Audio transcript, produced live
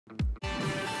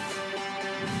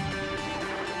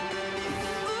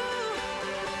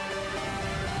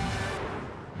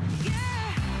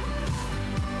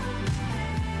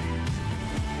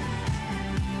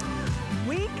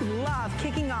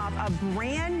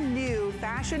brand new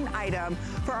fashion item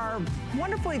for our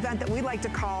wonderful event that we like to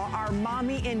call our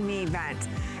Mommy and Me event.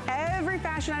 Every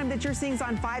fashion item that you're seeing is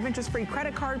on 5 interest-free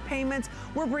credit card payments.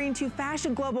 We're bringing to you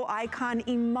fashion global icon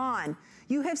Iman.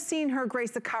 You have seen her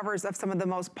grace the covers of some of the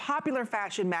most popular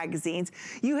fashion magazines.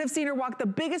 You have seen her walk the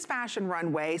biggest fashion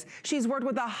runways. She's worked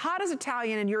with the hottest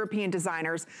Italian and European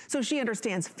designers, so she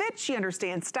understands fit, she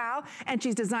understands style, and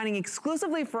she's designing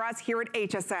exclusively for us here at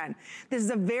HSN. This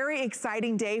is a very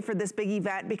exciting day for this big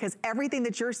event because everything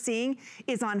that you're seeing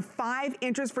is on 5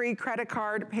 interest-free credit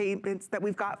card payments that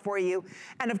we've got for you.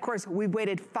 And of course, we've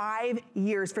waited 5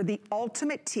 years for the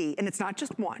ultimate tee, and it's not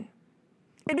just one.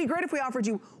 It'd be great if we offered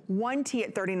you one tee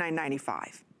at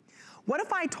 $39.95. What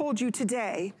if I told you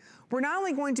today, we're not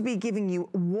only going to be giving you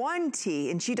one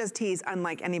tee, and she does tees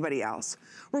unlike anybody else,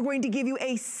 we're going to give you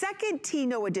a second tee,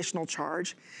 no additional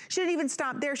charge. She didn't even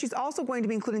stop there. She's also going to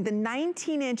be including the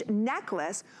 19-inch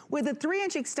necklace with a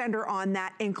 3-inch extender on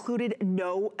that included,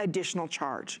 no additional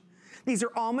charge. These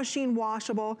are all machine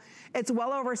washable. It's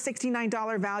well over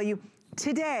 $69 value.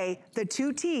 Today, the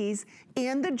 2 tees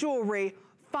and the jewelry,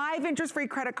 5 interest-free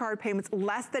credit card payments,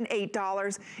 less than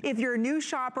 $8. If you're a new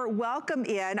shopper, welcome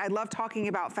in. I love talking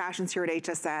about fashions here at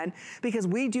HSN because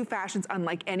we do fashions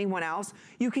unlike anyone else.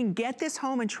 You can get this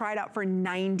home and try it out for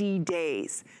 90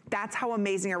 days. That's how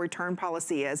amazing our return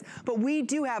policy is. But we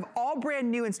do have all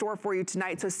brand new in store for you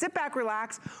tonight. So sit back,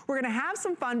 relax. We're gonna have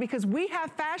some fun because we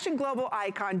have fashion global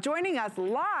icon joining us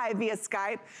live via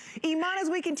Skype. Iman, as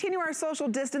we continue our social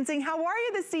distancing, how are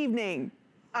you this evening?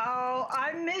 Oh,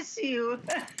 I miss you.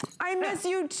 I miss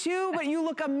you too, but you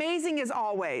look amazing as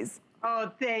always. Oh,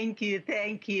 thank you,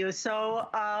 thank you. So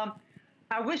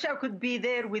I wish I could be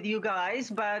there with you guys,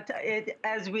 but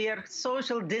as we are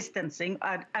social distancing,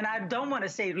 and I don't want to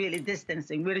say really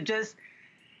distancing, we're just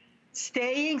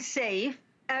staying safe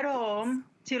at home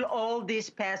till all this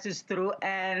passes through,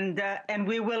 and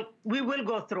we will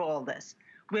go through all this.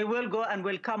 We will go and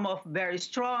we'll come off very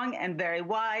strong and very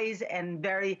wise and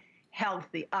very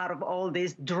healthy out of all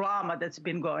this drama that's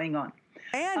been going on.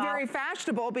 And very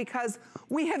fashionable because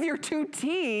we have your 2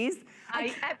 tees.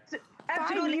 Absolutely.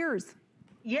 5 years.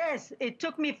 Yes, it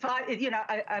took me 5, you know,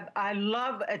 I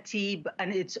love a tee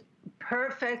and it's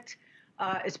perfect.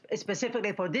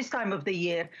 Specifically for this time of the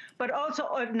year, but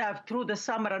also enough through the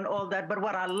summer and all that. But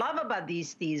what I love about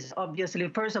these tees, obviously,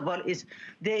 first of all, is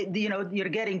you know, you're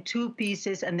getting 2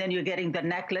 pieces and then you're getting the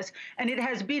necklace. And it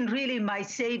has been really my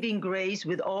saving grace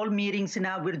with all meetings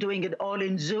now. We're doing it all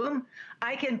in Zoom.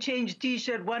 I can change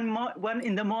T-shirt one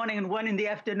in the morning and one in the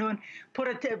afternoon, put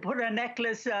a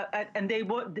necklace, and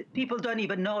people don't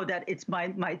even know that it's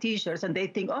my T-shirts, and they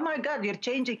think, oh my God, you're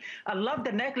changing. I love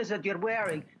the necklace that you're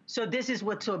wearing. So this is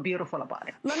what's so beautiful about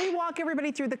it. Let me walk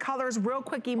everybody through the colors real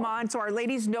quick, Iman, so our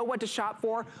ladies know what to shop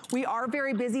for. We are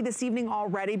very busy this evening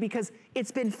already because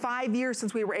it's been 5 years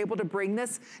since we were able to bring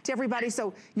this to everybody.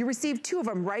 So you received 2 of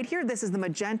them right here. This is the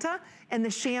magenta and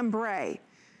the chambray.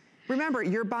 Remember,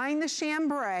 you're buying the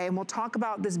chambray, and we'll talk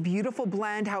about this beautiful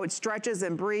blend, how it stretches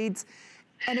and breathes.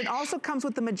 And it also comes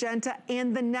with the magenta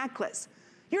and the necklace.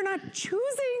 You're not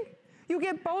choosing. You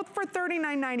get both for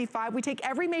 $39.95. We take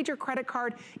every major credit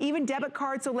card, even debit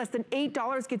card, so less than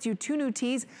 $8 gets you 2 new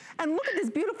tees. And look at this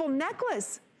beautiful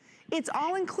necklace. It's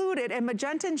all included, and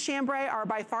magenta and chambray are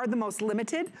by far the most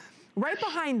limited. Right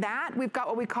behind that, we've got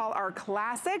what we call our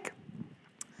classic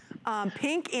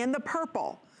pink and the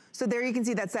purple. So there you can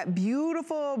see that's that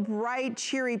beautiful, bright,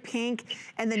 cheery pink.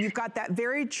 And then you've got that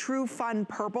very true, fun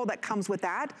purple that comes with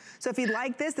that. So if you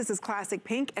like this, this is classic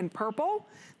pink and purple.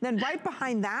 Then right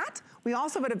behind that, we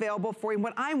also have it available for you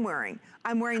what I'm wearing.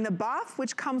 I'm wearing the buff,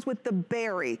 which comes with the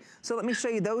berry. So let me show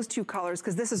you those 2 colors,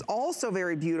 because this is also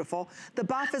very beautiful. The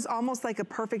buff is almost like a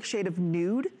perfect shade of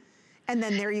nude. And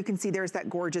then there you can see there's that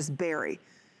gorgeous berry.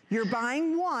 You're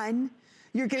buying 1,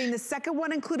 you're getting the second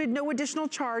one included, no additional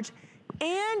charge,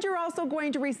 and you're also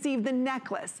going to receive the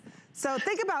necklace. So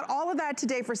think about all of that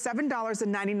today for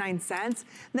 $7.99.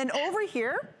 Then over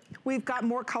here, we've got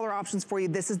more color options for you.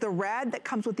 This is the red that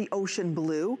comes with the ocean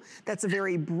blue. That's a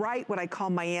very bright, what I call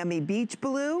Miami Beach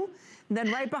blue. And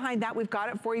then right behind that, we've got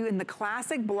it for you in the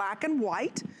classic black and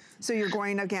white. So you're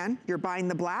going, again, you're buying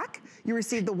the black, you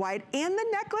receive the white and the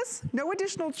necklace, no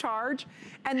additional charge.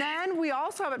 And then we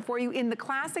also have it for you in the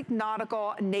classic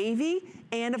nautical navy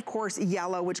and of course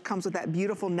yellow, which comes with that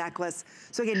beautiful necklace.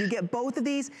 So again, you get both of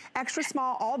these, extra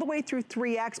small all the way through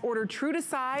 3X, order true to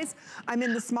size. I'm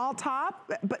in the small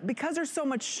top, but because there's so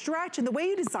much stretch and the way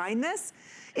you design this,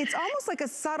 it's almost like a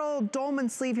subtle dolman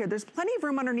sleeve here. There's plenty of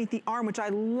room underneath the arm, which I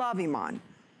love, Iman.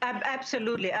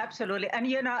 Absolutely, absolutely. And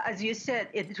you know, as you said,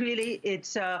 it really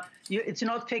it's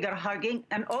not figure hugging,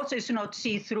 and also it's not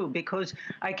see-through, because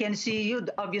I can see you.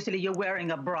 Obviously, you're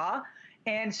wearing a bra,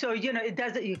 and so you know it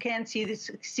doesn't. You can't see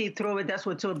this see-through it. That's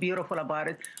what's so beautiful about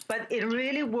it. But it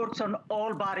really works on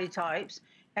all body types.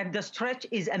 And the stretch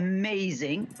is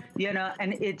amazing, you know,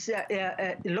 and it's,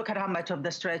 look at how much of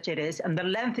the stretch it is. And the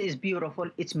length is beautiful.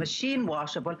 It's machine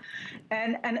washable.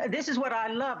 And this is what I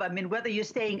love. I mean, whether you're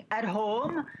staying at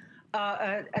home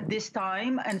at this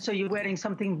time, and so you're wearing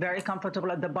something very comfortable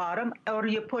at the bottom, or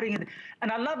you're putting it, and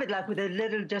I love it like with a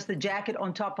little, just a jacket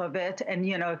on top of it. And,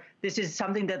 you know, this is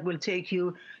something that will take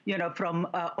you, you know, from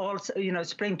all, you know,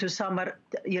 spring to summer,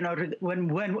 you know,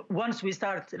 once we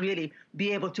start really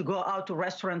be able to go out to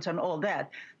restaurants and all that.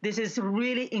 This is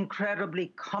really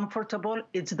incredibly comfortable.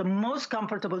 It's the most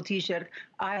comfortable t-shirt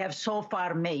I have so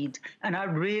far made. And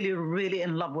I'm really, really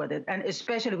in love with it. And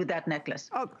especially with that necklace.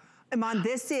 Oh. Iman,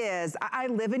 this is, I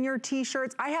live in your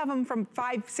t-shirts. I have them from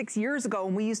 5-6 years ago,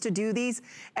 and we used to do these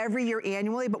every year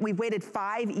annually, but we've waited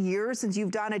 5 years since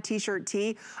you've done a t-shirt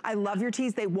tee. I love your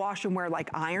tees. They wash and wear like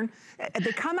iron.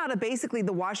 They come out of basically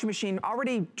the washing machine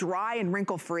already dry and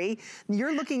wrinkle-free.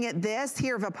 You're looking at this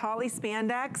here of a poly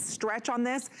spandex stretch on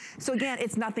this. So again,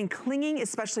 it's nothing clinging,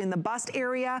 especially in the bust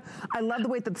area. I love the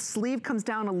way that the sleeve comes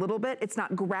down a little bit. It's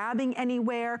not grabbing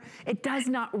anywhere. It does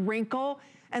not wrinkle.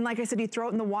 And like I said, you throw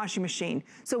it in the washing machine.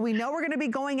 So we know we're gonna be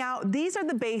going out. These are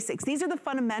the basics. These are the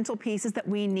fundamental pieces that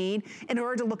we need in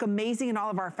order to look amazing in all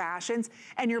of our fashions.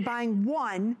 And you're buying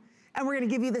one, and we're gonna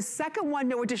give you the second one,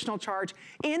 no additional charge,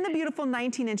 in the beautiful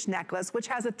 19-inch necklace, which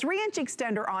has a 3-inch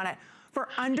extender on it, for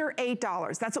under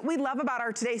 $8. That's what we love about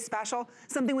our today's special,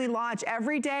 something we launch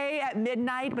every day at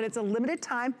midnight, but it's a limited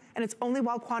time, and it's only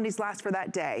while quantities last for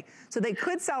that day. So they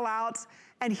could sell out,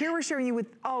 and here we're sharing you with,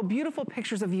 oh, beautiful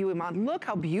pictures of you, Iman. Look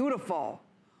how beautiful.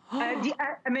 I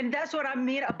mean, that's what I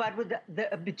mean about with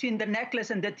between the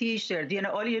necklace and the t-shirt. You know,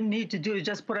 all you need to do is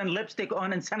just put on lipstick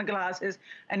on and sunglasses,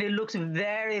 and it looks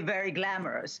very, very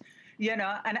glamorous. You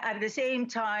know, and at the same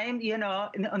time, you know,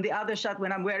 on the other shot,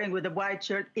 when I'm wearing with the white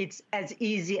shirt, it's as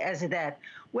easy as that.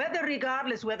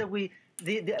 Regardless whether we're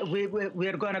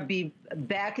going to be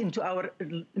back into our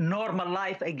normal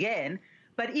life again.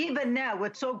 But even now,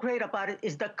 what's so great about it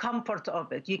is the comfort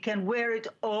of it. You can wear it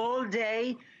all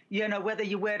day, you know, whether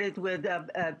you wear it with,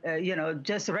 you know,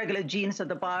 just regular jeans at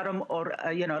the bottom, or,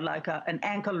 you know, like an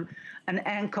ankle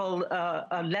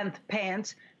length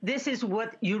pants. This is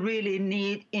what you really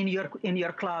need in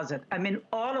your closet. I mean,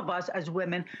 all of us as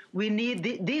women, we need,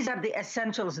 these are the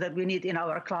essentials that we need in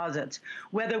our closets,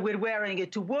 whether we're wearing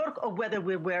it to work or whether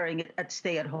we're wearing it at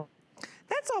stay at home.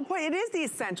 That's the whole point. It is the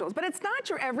essentials, but it's not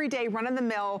your everyday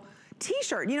run-of-the-mill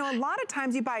t-shirt. You know, a lot of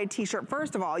times you buy a t-shirt,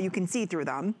 first of all, you can see through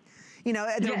them. You know,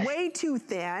 they're way too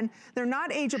thin. They're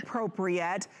not age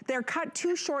appropriate. They're cut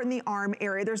too short in the arm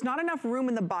area. There's not enough room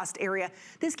in the bust area.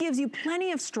 This gives you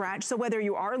plenty of stretch. So whether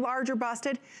you are large or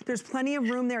busted, there's plenty of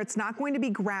room there. It's not going to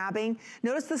be grabbing.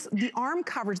 Notice this, the arm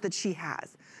coverage that she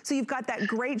has. So you've got that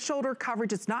great shoulder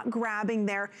coverage. It's not grabbing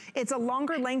there. It's a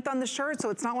longer length on the shirt,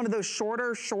 so it's not one of those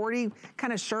shorter, shorty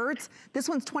kind of shirts. This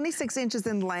one's 26 inches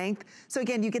in length. So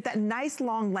again, you get that nice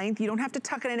long length. You don't have to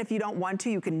tuck it in if you don't want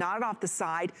to. You can knot it off the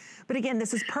side. But again,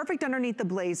 this is perfect underneath the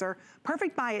blazer,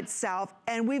 perfect by itself,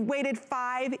 and we've waited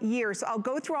 5 years. So I'll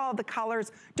go through all of the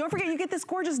colors. Don't forget, you get this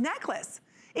gorgeous necklace.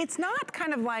 It's not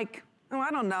kind of like, oh,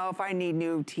 I don't know if I need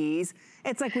new tees.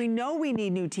 It's like we know we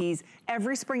need new tees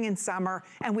every spring and summer,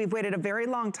 and we've waited a very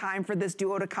long time for this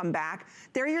duo to come back.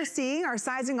 There you're seeing our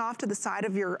sizing off to the side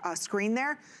of your screen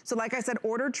there. So like I said,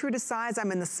 order true to size.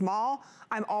 I'm in the small.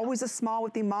 I'm always a small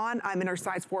with Iman. I'm in her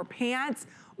size 4 pants.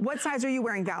 What size are you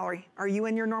wearing, Valerie? Are you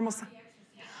in your normal size?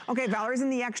 Okay, Valerie's in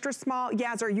the extra small.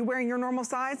 Yaz, are you wearing your normal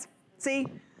size? See?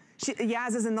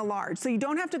 Yaz is in the large. So you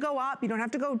don't have to go up, you don't have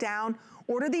to go down.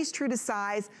 Order these true to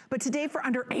size, but today for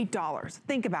under $8.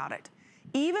 Think about it.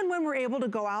 Even when we're able to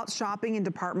go out shopping in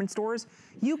department stores,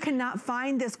 you cannot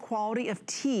find this quality of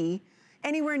tee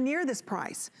anywhere near this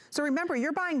price. So remember,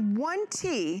 you're buying one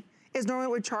tee is normally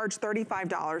would charge $35,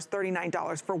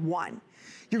 $39 for one.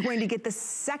 You're going to get the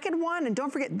second one, and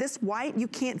don't forget this white, you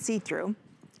can't see through.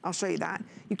 I'll show you that.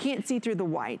 You can't see through the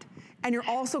white. And you're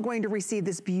also going to receive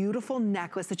this beautiful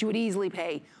necklace that you would easily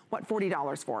pay, what,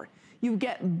 $40 for. You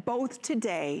get both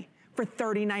today for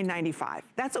 $39.95.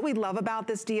 That's what we love about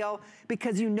this deal,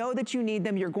 because you know that you need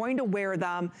them, you're going to wear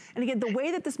them. And again, the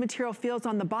way that this material feels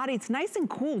on the body, it's nice and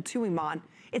cool too, Iman.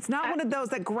 It's not one of those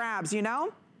that grabs, you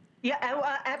know? Yeah,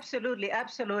 absolutely,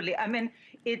 absolutely. I mean,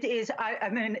 it is, I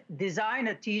mean,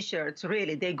 designer t-shirts,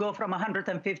 really, they go from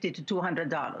 $150 to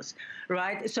 $200,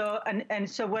 right? So, and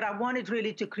so what I wanted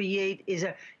really to create is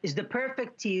the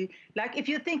perfect tee. Like if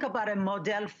you think about a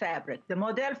model fabric, the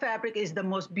model fabric is the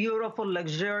most beautiful,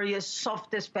 luxurious,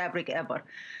 softest fabric ever.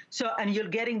 So, and you're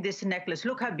getting this necklace.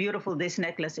 Look how beautiful this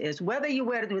necklace is. Whether you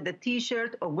wear it with a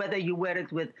t-shirt or whether you wear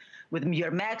it with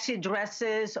your maxi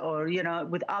dresses or, you know,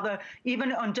 with other,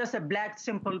 even on just a black,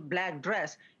 simple black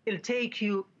dress,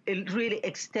 it'll really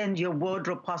extend your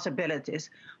wardrobe possibilities.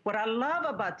 What I love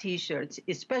about t-shirts,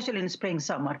 especially in spring,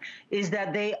 summer, is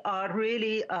that they are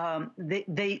really,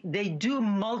 they do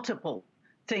multiple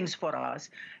things for us.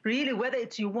 Really, whether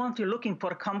it's you're looking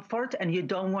for comfort and you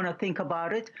don't want to think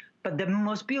about it, but the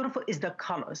most beautiful is the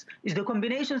colors, is the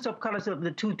combinations of colors of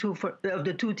the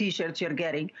two t-shirts you're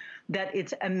getting, that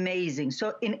it's amazing.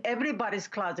 So in everybody's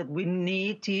closet, we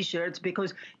need t-shirts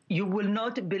because you will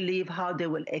not believe how they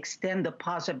will extend the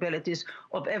possibilities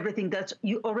of everything that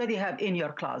you already have in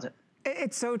your closet.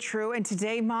 It's so true. And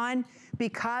today, Mon,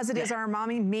 because it is our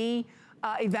Mommy Me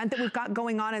event that we've got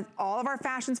going on, and all of our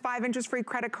fashions 5 interest free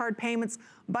credit card payments.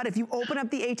 But if you open up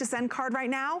the HSN card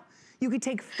right now, you could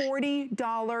take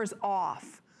 $40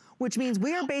 off, which means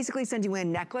we are basically sending you a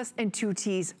necklace and 2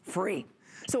 tees free.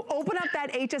 So open up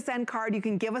that HSN card. You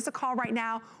can give us a call right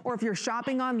now, or if you're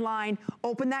shopping online,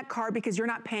 open that card because you're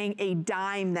not paying a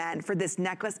dime then for this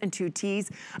necklace and 2 tees.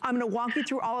 I'm gonna walk you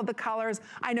through all of the colors.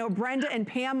 I know Brenda and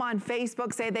Pam on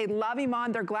Facebook say they love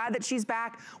Iman. They're glad that she's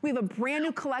back. We have a brand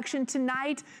new collection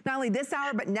tonight. Not only this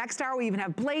hour, but next hour we even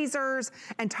have blazers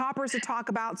and toppers to talk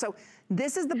about. So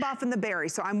this is the buff and the berry.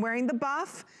 So I'm wearing the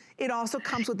buff. It also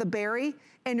comes with the berry,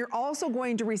 and you're also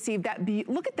going to receive that,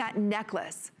 look at that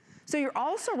necklace. So you're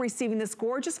also receiving this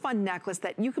gorgeous fun necklace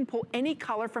that you can pull any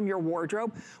color from your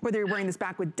wardrobe, whether you're wearing this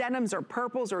back with denims or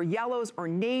purples or yellows or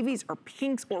navies or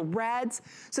pinks or reds.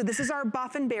 So this is our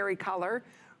buff and berry color.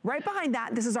 Right behind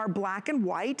that, this is our black and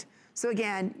white. So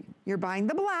again, you're buying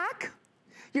the black,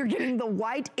 you're getting the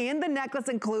white and the necklace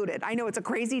included. I know it's a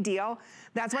crazy deal.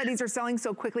 That's why these are selling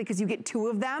so quickly, because you get 2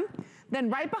 of them. Then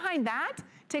right behind that,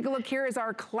 take a look, here is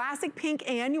our classic pink,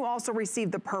 and you also receive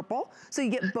the purple. So you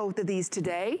get both of these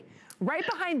today. Right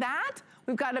behind that,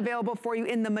 we've got available for you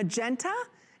in the magenta,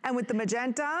 and with the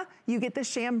magenta, you get the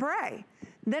chambray.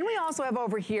 Then we also have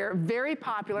over here, very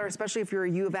popular, especially if you're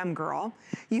a U of M girl,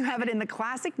 you have it in the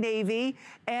classic navy,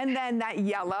 and then that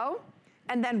yellow.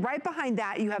 And then right behind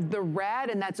that, you have the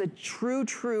red, and that's a true,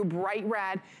 true bright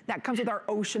red that comes with our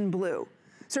ocean blue.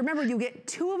 So remember, you get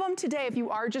 2 of them today if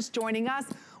you are just joining us.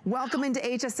 Welcome into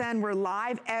HSN. We're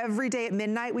live every day at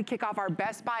midnight. We kick off our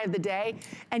best buy of the day.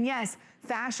 And yes,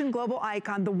 fashion global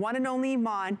icon, the one and only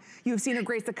Iman. You've seen her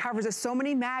grace the covers of so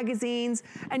many magazines,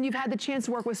 and you've had the chance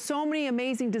to work with so many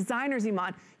amazing designers,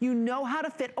 Iman. You know how to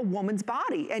fit a woman's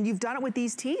body, and you've done it with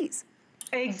these tees.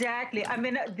 Exactly. I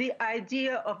mean, the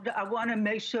idea of I want to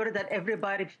make sure that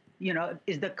everybody, you know,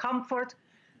 is the comfort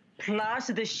plus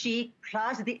the chic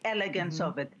plus the elegance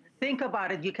of it. Think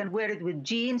about it. You can wear it with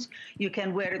jeans. You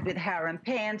can wear it with harem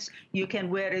pants. You can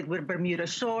wear it with Bermuda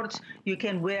shorts. You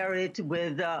can wear it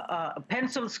with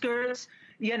pencil skirts.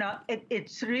 You know,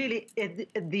 it's really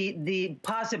the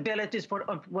possibilities for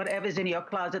whatever's in your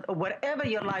closet or whatever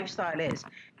your lifestyle is.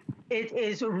 It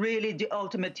is really the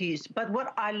ultimate tease. But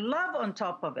what I love on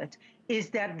top of it is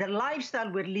that the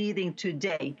lifestyle we're leading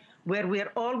today, where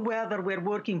we're all, whether we're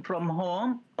working from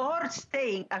home or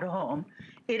staying at home,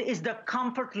 it is the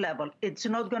comfort level. It's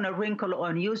not going to wrinkle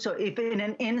on you. So if in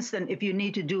an instant, if you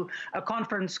need to do a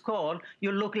conference call,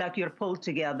 you look like you're pulled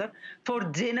together. For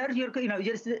dinner,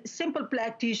 just a simple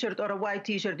black t-shirt or a white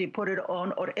t-shirt, you put it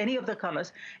on, or any of the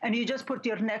colors, and you just put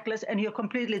your necklace and you're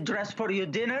completely dressed for your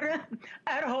dinner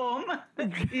at home.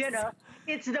 You know,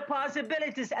 it's the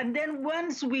possibilities. And then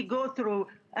once we go through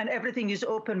and everything is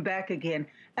open back again,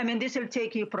 I mean, this will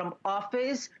take you from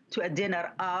office to a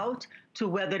dinner out to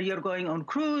whether you're going on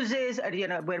cruises or, you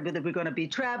know, whether we're going to be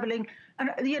traveling. And,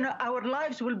 you know, our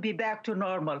lives will be back to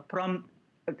normal.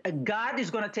 God is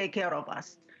going to take care of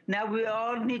us. Now we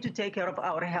all need to take care of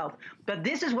our health. But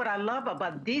this is what I love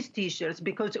about these t-shirts,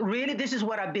 because really this is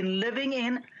what I've been living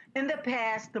in the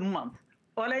past month.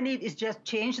 All I need is just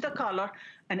change the color,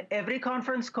 and every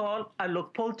conference call, I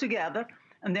look pulled together.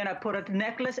 And then I put a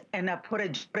necklace and I put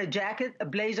a jacket, a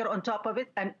blazer on top of it,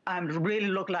 and I really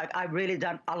look like I've really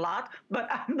done a lot, but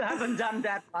I haven't done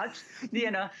that much, you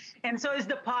know. And so it's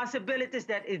the possibilities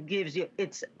that it gives you.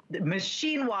 It's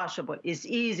machine washable. It's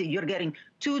easy. You're getting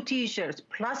 2 t-shirts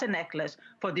plus a necklace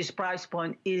for this price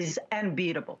point is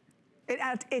unbeatable.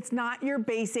 It's not your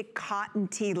basic cotton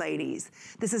tee, ladies.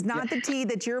 This is not the tee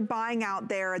that you're buying out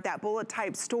there at that bullet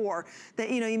type store that,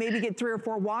 you know, you maybe get 3 or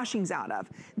 4 washings out of.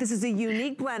 This is a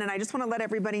unique blend, and I just want to let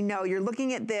everybody know you're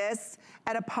looking at this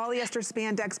at a polyester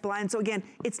spandex blend. So again,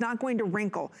 it's not going to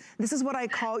wrinkle. This is what I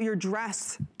call your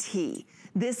dress tee.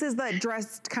 This is the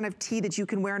dress kind of tee that you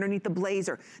can wear underneath the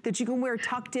blazer, that you can wear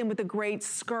tucked in with a great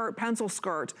skirt, pencil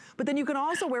skirt, but then you can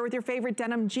also wear with your favorite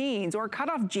denim jeans or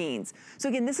cutoff jeans. So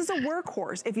again, this is a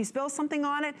workhorse. If you spill something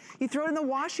on it, you throw it in the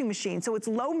washing machine. So it's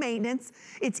low maintenance,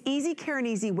 it's easy care and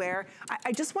easy wear.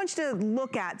 I just want you to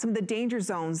look at some of the danger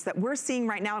zones that we're seeing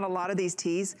right now in a lot of these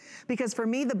tees, because for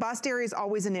me, the bust area is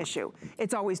always an issue.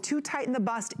 It's always too tight in the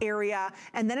bust area,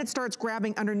 and then it starts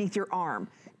grabbing underneath your arm.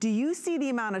 Do you see the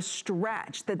amount of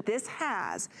stretch that this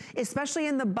has, especially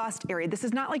in the bust area? This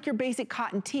is not like your basic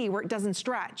cotton tee where it doesn't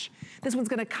stretch. This one's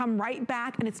gonna come right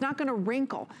back and it's not gonna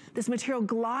wrinkle. This material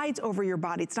glides over your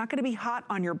body. It's not gonna be hot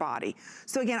on your body.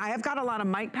 So again, I have got a lot of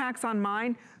mic packs on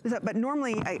mine, but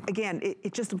normally, again,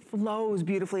 it just flows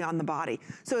beautifully on the body.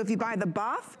 So if you buy the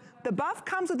buff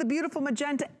comes with the beautiful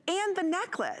magenta and the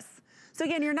necklace. So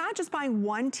again, you're not just buying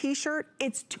one t-shirt,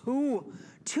 it's two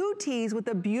tees with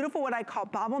a beautiful, what I call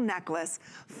bobble necklace,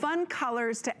 fun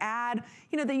colors to add,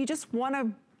 you know, that you just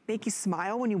wanna make you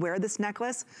smile when you wear this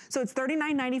necklace. So it's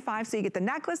 $39.95, so you get the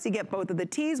necklace, you get both of the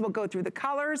tees, we'll go through the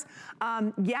colors.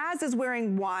 Yaz is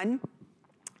wearing one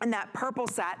in that purple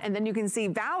set, and then you can see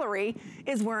Valerie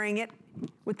is wearing it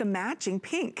with the matching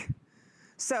pink.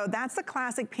 So that's the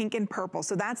classic pink and purple.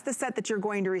 So that's the set that you're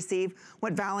going to receive,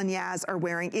 what Val and Yaz are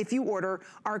wearing if you order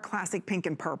our classic pink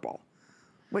and purple,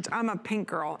 which I'm a pink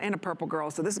girl and a purple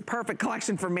girl, so this is a perfect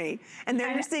collection for me. And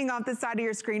then you're seeing off the side of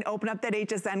your screen, open up that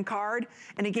HSN card.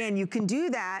 And again, you can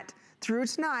do that through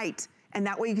tonight, and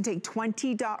that way you can take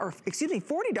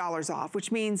 $40 off,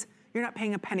 which means you're not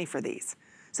paying a penny for these.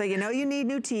 So you know you need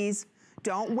new tees.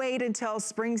 Don't wait until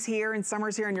spring's here and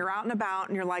summer's here and you're out and about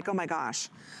and you're like, oh my gosh,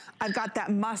 I've got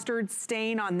that mustard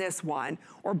stain on this one,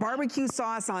 or barbecue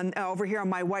sauce on over here on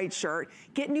my white shirt.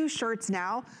 Get new shirts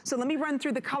now. So let me run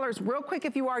through the colors real quick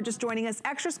if you are just joining us.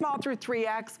 Extra small through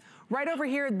 3X. Right over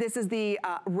here, this is the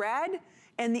red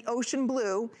and the ocean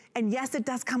blue. And yes, it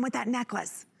does come with that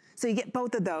necklace. So you get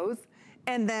both of those.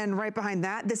 And then right behind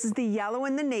that, this is the yellow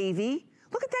and the navy.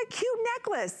 Look at that cute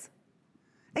necklace.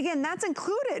 Again, that's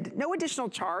included, no additional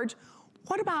charge.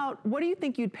 What do you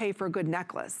think you'd pay for a good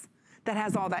necklace that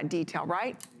has all that detail,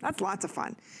 right? That's lots of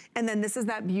fun. And then this is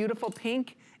that beautiful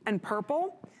pink and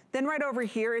purple. Then right over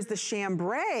here is the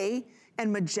chambray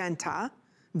and magenta.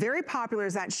 Very popular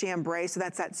is that chambray, so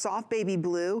that's that soft baby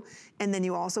blue. And then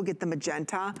you also get the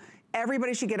magenta.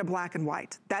 Everybody should get a black and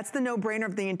white. That's the no-brainer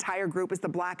of the entire group, is the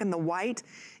black and the white.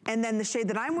 And then the shade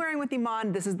that I'm wearing with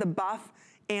Iman, this is the buff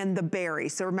and the berry.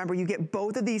 So remember, you get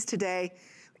both of these today.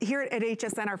 Here at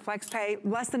HSN, our flex pay,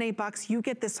 less than $8, you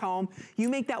get this home. You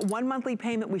make that 1 monthly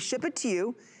payment, we ship it to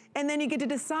you, and then you get to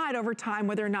decide over time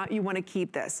whether or not you want to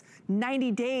keep this.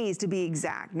 90 days to be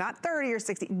exact, not 30 or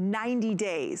 60, 90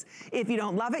 days. If you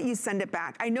don't love it, you send it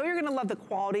back. I know you're gonna love the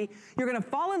quality, you're gonna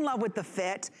fall in love with the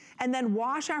fit, and then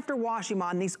wash after wash,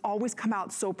 Iman, these always come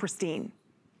out so pristine.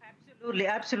 Absolutely,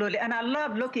 absolutely. And I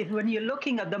love when you're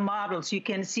looking at the models, you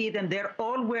can see them, they're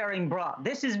all wearing bra.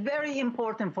 This is very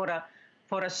important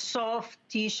for a soft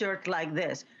t-shirt like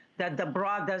this, that the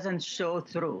bra doesn't show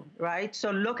through, right?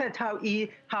 So look at how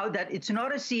that it's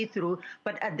not a see-through,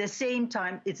 but at the same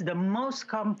time, it's the most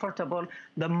comfortable,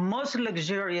 the most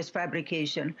luxurious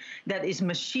fabrication that is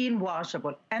machine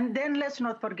washable. And then let's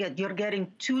not forget, you're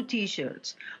getting 2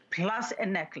 t-shirts plus a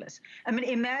necklace. I mean,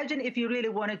 imagine if you really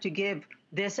wanted to give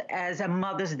this as a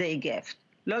Mother's Day gift.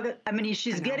 Look, I mean,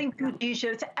 she's getting 2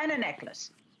 t-shirts and a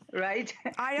necklace, right?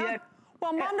 I know. Yeah.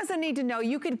 Well, Mom doesn't need to know.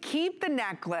 You could keep the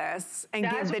necklace and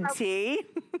give the tee.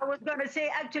 I was going to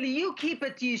say, actually, you keep a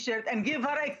t-shirt and give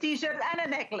her a t-shirt and a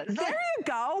necklace. There you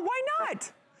go. Why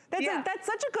not? That's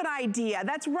such a good idea.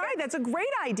 That's right. That's a great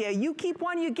idea. You keep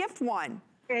one, you gift one.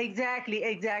 Exactly,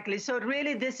 exactly. So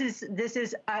really, this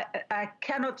is I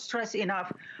cannot stress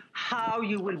enough how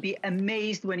you will be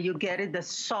amazed when you get it, the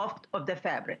soft of the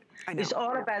fabric. I know. It's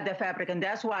all about the fabric, and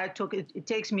that's why it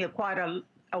takes me quite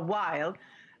a while.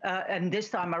 And this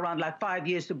time around, like 5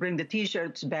 years to bring the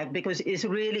t-shirts back, because it's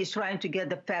really trying to get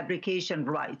the fabrication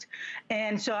right.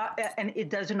 And so, and it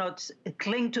does not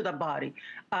cling to the body.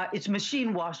 It's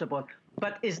machine washable,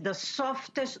 but it's the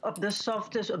softest of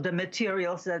the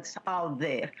materials that's out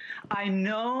there. I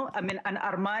know, I mean, an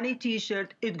Armani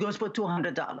t-shirt, it goes for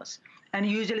 $200. And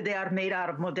usually they are made out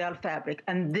of model fabric.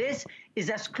 And this is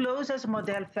as close as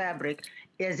model fabric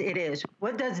as it is.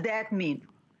 What does that mean?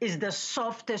 is the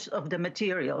softest of the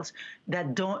materials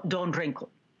that don't wrinkle.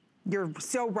 You're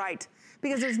so right.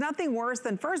 Because there's nothing worse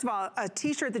than, first of all, a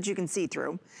t-shirt that you can see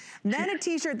through, then a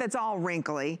t-shirt that's all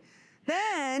wrinkly,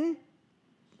 then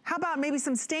how about maybe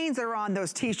some stains that are on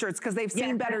those t-shirts because they've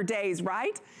seen better days,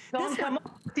 right? Don't come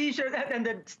up t-shirt and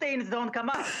the stains don't come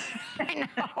up. I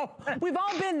know. We've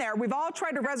all been there. We've all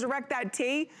tried to resurrect that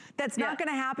tee. That's not going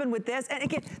to happen with this. And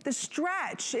again, the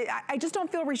stretch, I just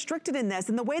don't feel restricted in this.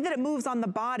 And the way that it moves on the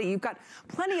body, you've got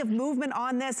plenty of movement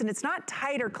on this and it's not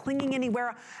tight or clinging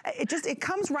anywhere. It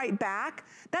comes right back.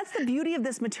 That's the beauty of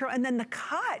this material. And then the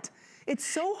cut. It's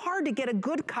so hard to get a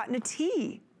good cut in a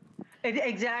tee.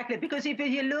 Exactly, because if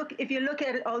you look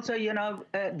at it also, you know,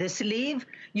 the sleeve,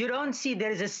 you don't see there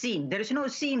is a seam. There is no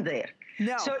seam there.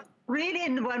 No. So really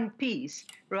in one piece,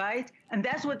 right? And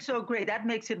that's what's so great. That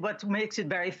makes it what makes it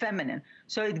very feminine.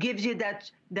 So it gives you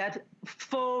that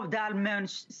faux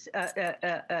diamond,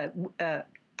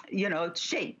 you know,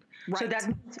 shape. Right. So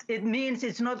that it means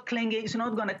it's not clinging. It's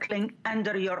not going to cling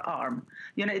under your arm.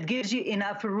 You know, it gives you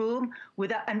enough room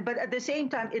without, but at the same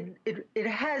time, it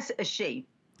has a shape.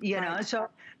 You know, so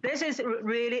this is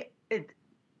really,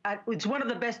 it's one of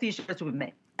the best t-shirts we've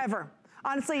made. Ever.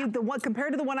 Honestly, the one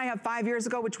compared to the one I had 5 years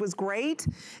ago, which was great,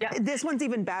 this one's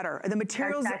even better. The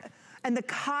materials and the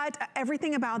cut,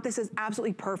 everything about this is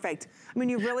absolutely perfect. I mean,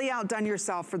 you've really outdone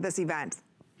yourself for this event.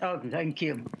 Oh, thank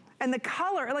you. And the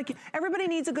color, like everybody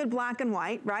needs a good black and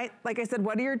white, right? Like I said,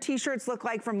 what do your t-shirts look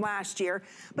like from last year?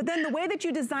 But then the way that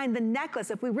you designed the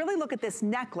necklace, if we really look at this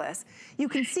necklace, you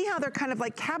can see how they're kind of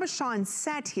like cabochon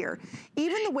set here.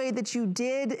 Even the way that you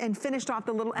did and finished off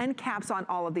the little end caps on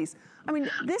all of these. I mean,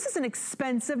 this is an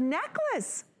expensive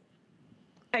necklace.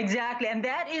 Exactly, and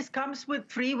that comes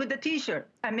free with the t-shirt.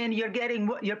 I mean, you're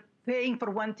paying for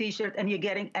one t-shirt and you're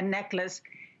getting a necklace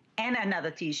and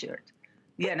another t-shirt.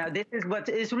 You know, this is what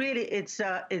is really, it's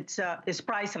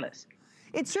priceless.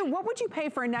 It's true. What would you pay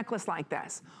for a necklace like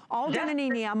this? All done in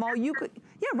enamel. You could,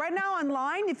 right now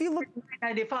online, if you look.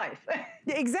 $39.95.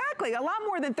 Exactly, a lot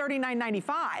more than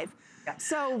 $39.95. Yeah.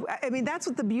 So, I mean, that's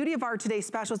what the beauty of our today's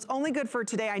special. It's only good for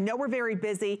today. I know we're very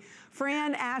busy.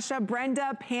 Fran, Asha,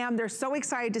 Brenda, Pam, they're so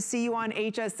excited to see you on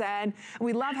HSN.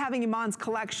 We love having Iman's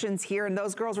collections here, and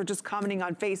those girls were just commenting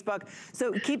on Facebook.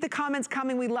 So keep the comments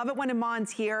coming. We love it when Iman's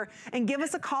here. And give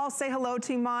us a call. Say hello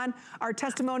to Iman. Our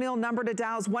testimonial number to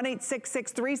dial is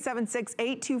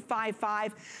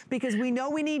 1-866-376-8255 because we know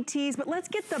we need tees, but let's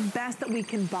get the best that we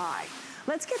can buy.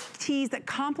 Let's get tees that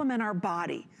complement our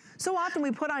body. So often we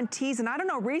put on tees, and I don't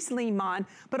know recently, Iman,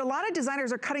 but a lot of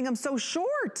designers are cutting them so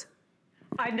short.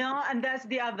 I know, and that's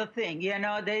the other thing, you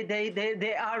know,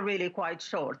 they are really quite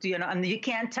short, you know, and you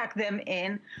can't tuck them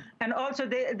in. And also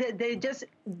they just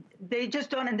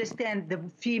don't understand the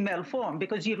female form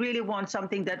because you really want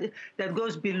something that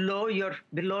goes below your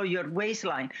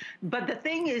waistline. But the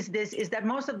thing is that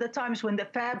most of the times when the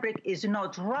fabric is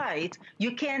not right,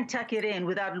 you can't tuck it in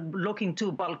without looking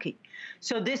too bulky.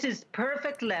 So this is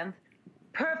perfect length,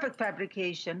 perfect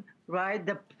fabrication, right?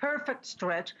 The perfect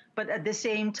stretch, but at the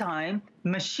same time,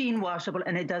 machine washable,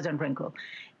 and it doesn't wrinkle.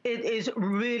 It is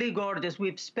really gorgeous.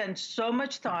 We've spent so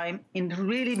much time in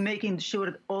really making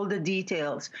sure all the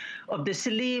details of the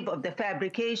sleeve, of the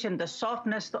fabrication, the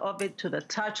softness of it, to the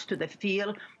touch, to the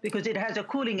feel, because it has a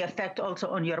cooling effect also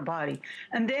on your body.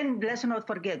 And then let's not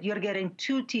forget, you're getting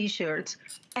 2 t-shirts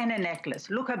and a necklace.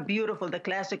 Look how beautiful the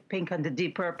classic pink and the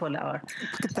deep purple are.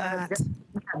 Look at that.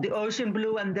 The ocean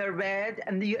blue and the red,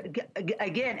 and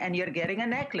and you're getting a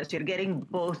necklace. You're getting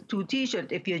both 2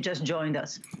 t-shirts if you just joined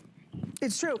us.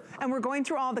 It's true, and we're going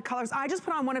through all the colors. I just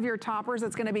put on one of your toppers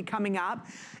that's gonna be coming up.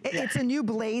 It's a new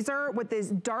blazer with these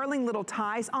darling little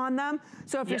ties on them.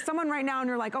 So if you're someone right now and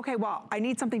you're like, okay, well, I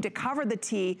need something to cover the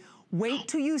tee, wait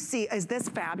till you see, is this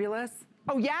fabulous?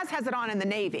 Oh, Yaz has it on in the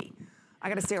navy. I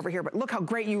gotta stay over here, but look how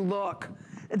great you look.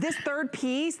 This third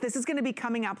piece, this is gonna be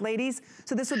coming up, ladies.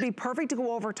 So this would be perfect to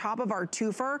go over top of our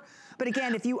twofer. But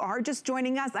again, if you are just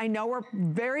joining us, I know we're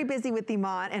very busy with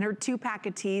Iman and her 2-pack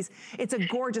of tees. It's a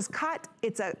gorgeous cut.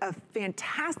 It's a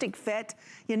fantastic fit.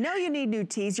 You know you need new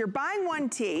tees. You're buying 1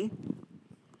 tee,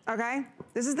 okay?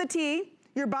 This is the tee.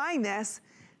 You're buying this.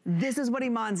 This is what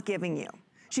Iman's giving you.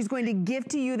 She's going to give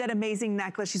to you that amazing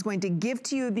necklace. She's going to give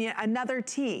to you another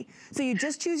tee. So you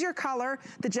just choose your color.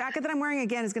 The jacket that I'm wearing,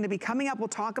 again, is going to be coming up. We'll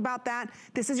talk about that.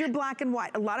 This is your black and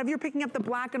white. A lot of you are picking up the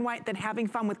black and white, then having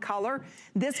fun with color.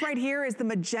 This right here is the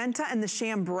magenta and the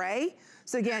chambray.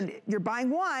 So again, you're buying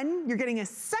 1, you're getting a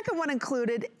second one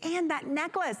included, and that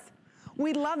necklace.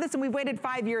 We love this, and we've waited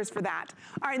 5 years for that.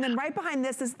 All right, and then right behind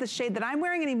this is the shade that I'm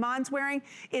wearing and Iman's wearing.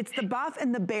 It's the buff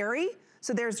and the berry.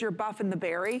 So there's your buff and the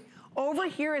berry. Over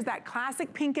here is that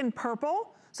classic pink and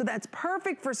purple. So that's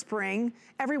perfect for spring.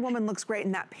 Every woman looks great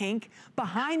in that pink.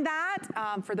 Behind that,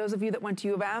 for those of you that went to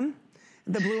U of M,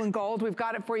 the blue and gold, we've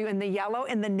got it for you in the yellow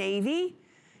and the navy.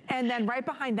 And then right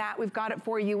behind that, we've got it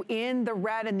for you in the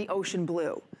red and the ocean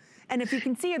blue. And if you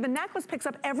can see here, the necklace picks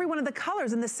up every one of the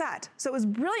colors in the set. So it was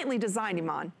brilliantly designed,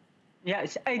 Iman.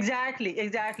 Yes, exactly,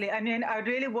 exactly. I mean, I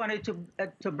really wanted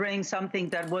to bring something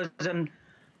that wasn't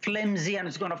flimsy and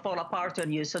it's going to fall apart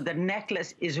on you. So the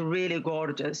necklace is really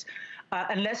gorgeous.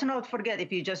 And let's not forget,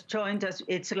 if you just joined us,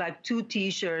 it's like 2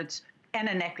 T-shirts and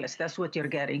a necklace. That's what you're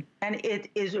getting. And it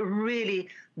is really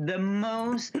the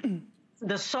most,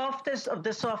 the softest of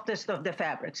the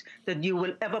fabrics that you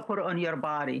will ever put on your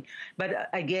body. But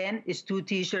again, it's 2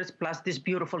 T-shirts plus this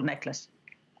beautiful necklace.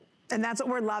 And that's what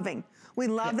we're loving. We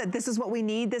love that this is what we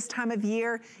need this time of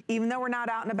year. Even though we're not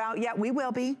out and about yet, we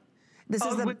will be.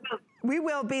 We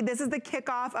will be. This is the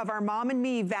kickoff of our Mom and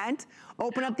Me event.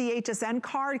 Open up the HSN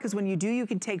card, because when you do, you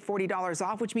can take $40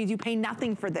 off, which means you pay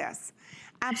nothing for this.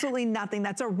 Absolutely nothing.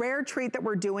 That's a rare treat that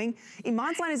we're doing.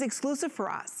 Iman's line is exclusive for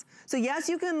us. So yes,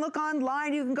 you can look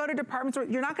online, you can go to department stores.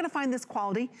 You're not gonna find this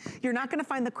quality. You're not gonna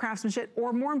find the craftsmanship,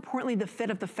 or more importantly, the fit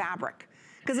of the fabric.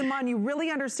 Because Iman, you really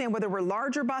understand whether we're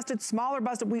larger busted, smaller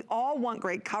busted, we all want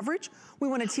great coverage. We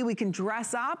want a tee we can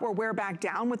dress up or wear back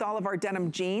down with all of our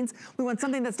denim jeans. We want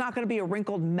something that's not gonna be a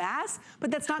wrinkled mess, but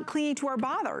that's not clinging to our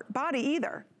body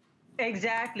either.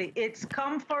 Exactly, it's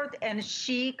comfort and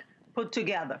chic put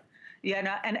together. You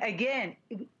know, and again,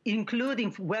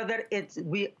 including whether it's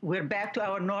we're back to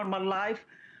our normal life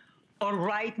or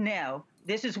right now.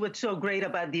 This is what's so great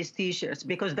about these T-shirts,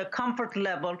 because the comfort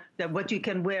level that what you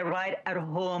can wear right at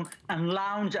home and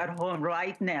lounge at home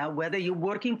right now, whether you're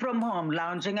working from home,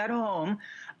 lounging at home,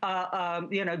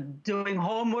 you know, doing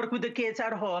homework with the kids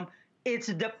at home, it's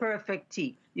the perfect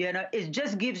tee. You know, it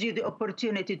just gives you the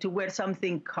opportunity to wear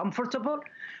something comfortable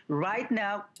right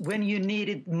now when you need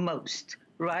it most,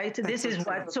 right? This is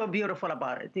what's so beautiful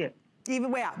about it. Yeah.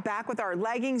 Even way out, back with our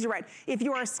leggings, you're right. If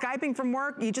you are Skyping from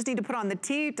work, you just need to put on the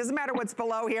tee. Doesn't matter what's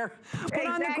below here. Put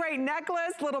on the great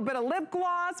necklace, a little bit of lip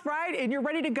gloss, right? And you're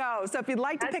ready to go. So if you'd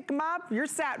like to pick them up, you're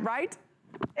set, right?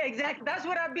 Exactly, that's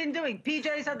what I've been doing.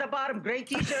 PJs at the bottom, great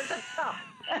T-shirts at the top.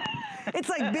 It's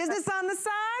like business on the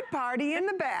side, party in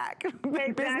the back.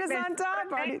 Exactly. Business on top,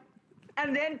 party.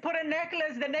 And then put a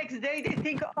necklace the next day, they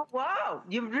think, oh, wow,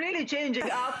 you're really changing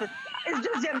outfits. It's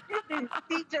just amazing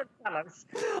T-shirt colors.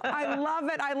 I love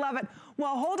it, I love it.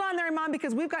 Well, hold on there, Iman,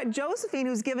 because we've got Josephine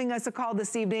who's giving us a call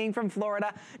this evening from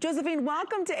Florida. Josephine,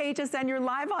 welcome to HSN. You're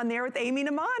live on there with Amy and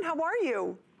Iman. How are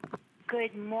you?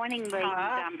 Good morning, ladies.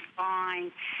 I'm fine.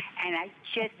 And I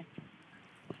just...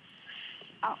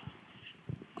 Oh.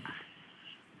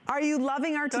 Are you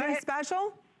loving our today's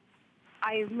special?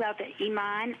 I love it,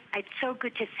 Iman. It's so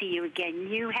good to see you again.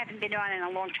 You haven't been on in a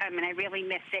long time, and I really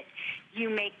miss it. You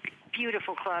make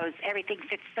beautiful clothes. Everything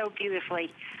fits so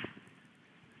beautifully.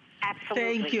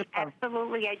 Absolutely. Thank you.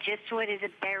 Absolutely. I just ordered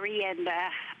the berry and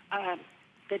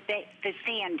the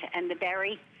sand and the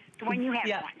berry, the one you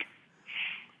have on.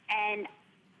 And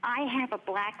I have a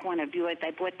black one of yours I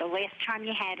bought the last time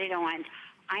you had it on.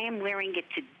 I am wearing it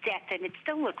to death, and it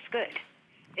still looks good.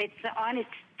 It's on its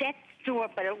death door,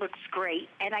 but it looks great.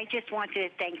 And I just wanted to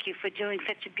thank you for doing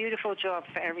such a beautiful job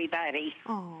for everybody.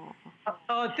 Oh,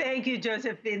 thank you,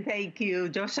 Josephine. Thank you.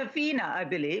 Josephina, I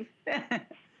believe.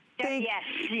 Yes.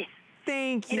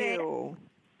 Thank you.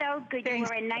 So good. Thanks.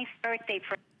 You were a nice birthday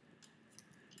for...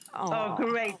 Oh,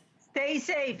 great. Stay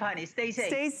safe, honey. Stay safe.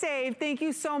 Stay safe. Thank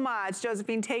you so much,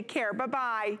 Josephine. Take care.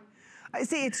 Bye-bye.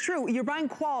 See, it's true. You're buying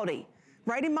quality.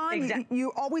 Right, Iman? Exactly.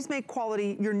 You always make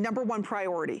quality your #1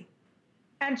 priority.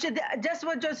 And just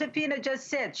what Josephina just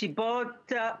said, she bought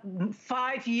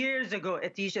 5 years ago a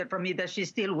T-shirt from me that she's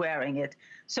still wearing it.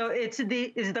 So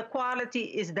the quality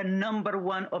is the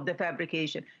 #1 of the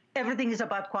fabrication. Everything is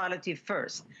about quality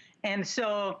first. And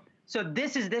so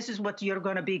this is what you're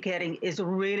going to be getting is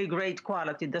really great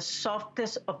quality, the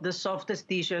softest of the softest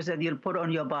T-shirts that you'll put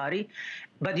on your body.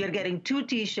 But you're getting 2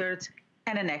 T-shirts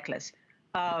and a necklace.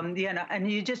 You know, and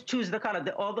you just choose the color.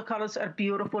 All the colors are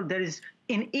beautiful. There is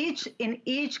in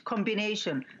each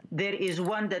combination there is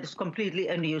one that is completely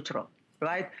a neutral,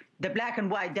 right? The black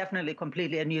and white definitely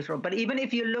completely a neutral. But even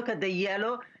if you look at the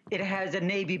yellow, it has a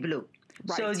navy blue.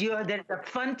 Right. So there's a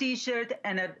fun T-shirt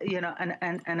and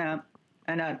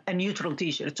a neutral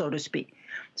T-shirt, so to speak.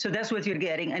 So that's what you're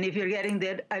getting. And if you're getting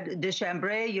the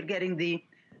chambray, you're getting not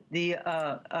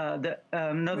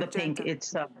the pink.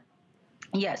 It's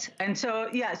yes, and so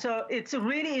so it's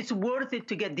worth it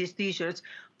to get these T-shirts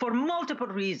for multiple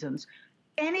reasons.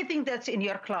 Anything that's in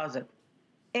your closet,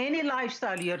 any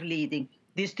lifestyle you're leading,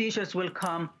 these t-shirts will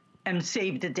come and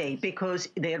save the day because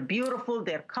they're beautiful,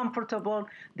 they're comfortable,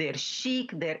 they're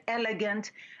chic, they're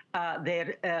elegant.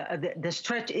 The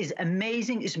stretch is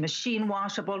amazing, it's machine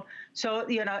washable. So,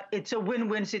 you know, it's a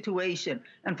win-win situation.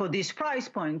 And for this price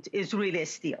point, it's really a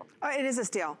steal. It is a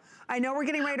steal. I know we're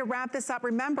getting ready to wrap this up.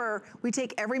 Remember, we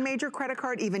take every major credit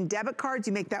card, even debit cards.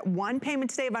 You make that one payment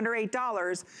today of under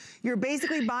 $8. You're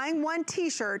basically buying one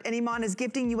t-shirt, and Iman is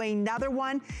gifting you another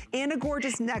one and a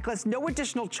gorgeous necklace, no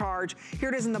additional charge. Here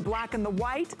it is in the black and the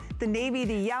white, the navy,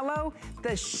 the yellow,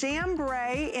 the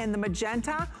chambray, and the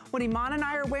magenta. What Iman and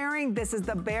I are wearing, this is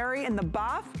the berry and the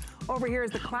buff. Over here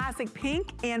is the classic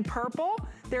pink and purple.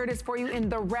 There it is for you in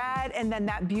the red, and then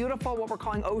that beautiful, what we're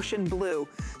calling ocean blue.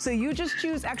 So you just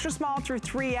choose extra small through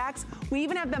 3X. We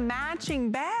even have the matching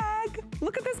bag.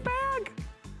 Look at this bag.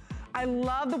 I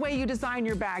love the way you design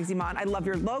your bags, Iman. I love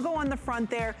your logo on the front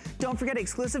there. Don't forget,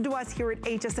 exclusive to us here at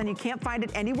HSN. You can't find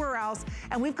it anywhere else.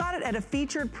 And we've got it at a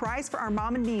featured price for our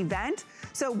Mom and Me event.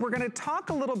 So we're gonna talk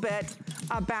a little bit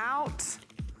about,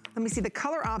 let me see the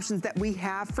color options that we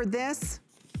have for this.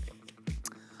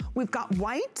 We've got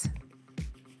white,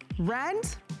 red,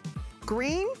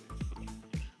 green,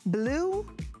 blue,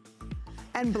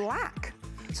 and black.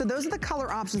 So those are the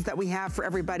color options that we have for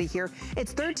everybody here.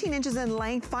 It's 13 inches in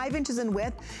length, 5 inches in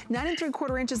width, 9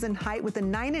 3/4 inches in height with a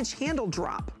 9-inch handle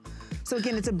drop. So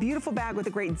again, it's a beautiful bag with a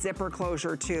great zipper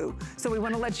closure too. So we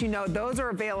wanna let you know those are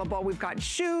available. We've got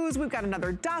shoes, we've got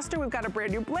another duster, we've got a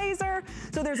brand new blazer.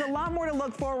 So there's a lot more to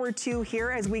look forward to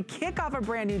here as we kick off a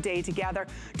brand new day together.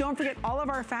 Don't forget all of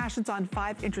our fashions on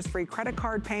 5 interest-free credit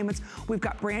card payments. We've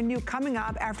got brand new coming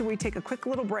up after we take a quick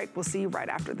little break. We'll see you right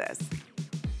after this.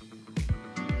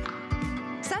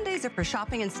 Sundays are for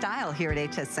shopping and style here at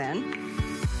HSN.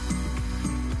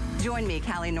 Join me,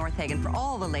 Callie Northagen, for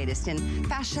all the latest in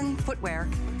fashion, footwear,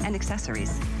 and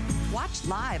accessories. Watch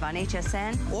live on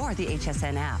HSN or the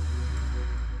HSN app.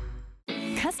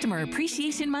 Customer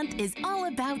Appreciation Month is all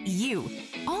about you.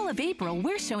 All of April,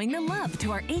 we're showing the love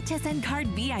to our HSN Card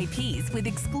VIPs with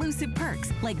exclusive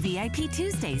perks like VIP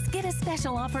Tuesdays. Get a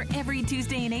special offer every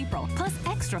Tuesday in April, plus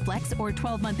Extra Flex or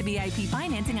 12-month VIP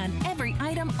financing on every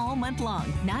item all month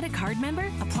long. Not a card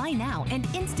member? Apply now and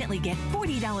instantly get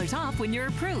 $40 off when you're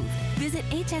approved. Visit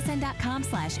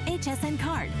hsn.com/HSN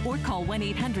Card or call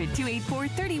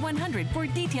 1-800-284-3100 for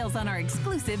details on our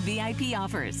exclusive VIP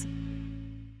offers.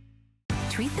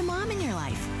 Treat the mom in your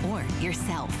life or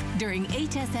yourself during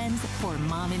HSN's For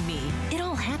Mom and Me. It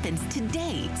all happens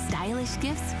today. Stylish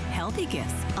gifts, healthy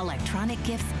gifts, electronic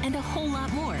gifts, and a whole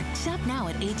lot more. Shop now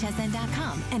at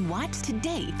hsn.com and watch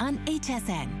today on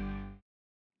HSN.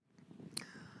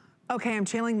 Okay, I'm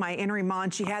channeling my inner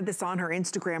Iman. She had this on her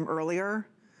Instagram earlier.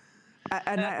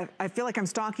 I feel like I'm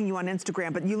stalking you on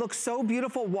Instagram, but you look so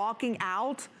beautiful walking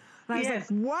out. And I was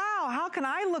like, wow, how can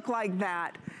I look like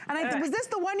that? And was this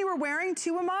the one you were wearing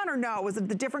too, Iman, or no? Was it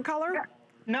the different color?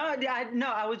 No,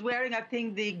 I was wearing, I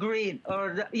think, the green,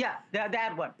 or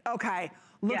that one. Okay,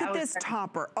 look at this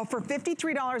topper. Oh, for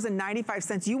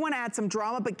 $53.95, you want to add some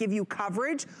drama but give you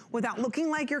coverage without looking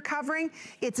like you're covering.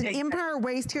 It's an empire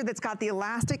waist here that's got the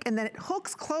elastic, and then it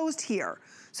hooks closed here.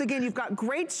 So again, you've got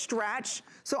great stretch.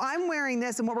 So I'm wearing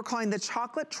this in what we're calling the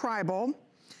chocolate tribal.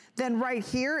 Then right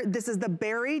here, this is the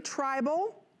berry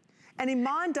tribal. And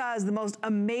Iman does the most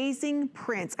amazing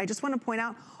prints. I just want to point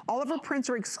out, all of her prints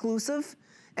are exclusive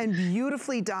and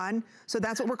beautifully done. So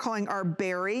that's what we're calling our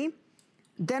berry.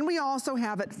 Then we also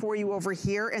have it for you over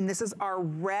here, and this is our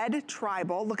red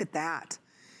tribal. Look at that.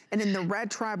 And in the red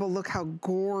tribal, look how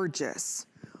gorgeous.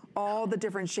 All the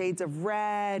different shades of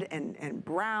red and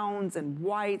browns and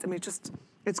whites. I mean,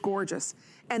 it's gorgeous.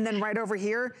 And then right over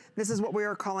here, this is what we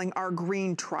are calling our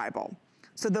green tribal.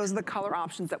 So those are the color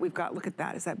options that we've got. Look at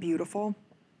that, is that beautiful?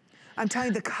 I'm telling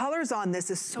you, the colors on this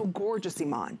is so gorgeous,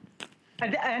 Iman.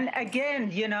 And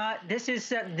again, you know, this is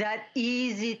that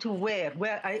easy to wear.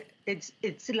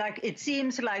 It's like, it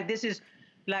seems like this is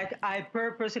like I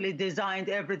purposely designed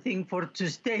everything to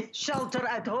stay shelter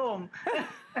at home.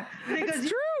 Because it's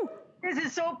true. This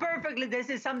is so perfectly, this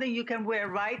is something you can wear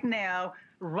right now,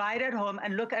 right at home.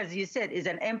 And look, as you said, it's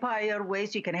an empire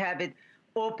waist. You can have it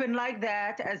open like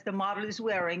that as the model is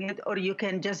wearing it, or you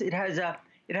can just, it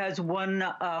has one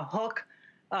hook,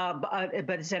 but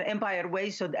it's an empire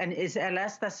waist, so, and it's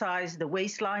elasticized, the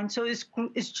waistline. So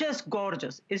it's just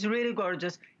gorgeous. It's really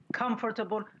gorgeous,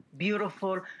 comfortable,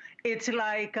 beautiful. It's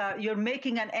like you're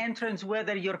making an entrance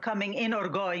whether you're coming in or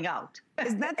going out.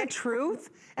 Isn't that the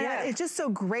truth? And it's just so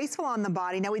graceful on the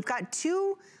body. Now we've got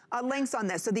two lengths on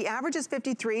this. So the average is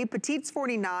 53, petite's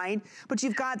 49, but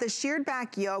you've got the sheared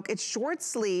back yoke, it's short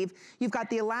sleeve, you've got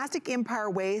the elastic empire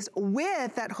waist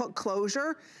with that hook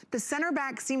closure. The center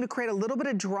back seemed to create a little bit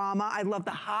of drama. I love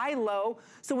the high-low,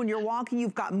 so when you're walking,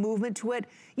 you've got movement to it.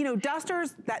 You know,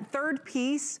 dusters, that third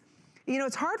piece, you know,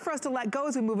 it's hard for us to let go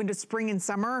as we move into spring and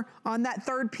summer on that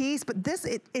third piece, but this,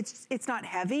 it's not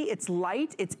heavy, it's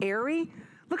light, it's airy.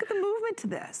 Look at the movement to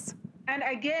this. And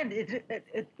again,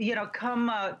 you know,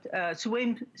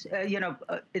 swim, you know,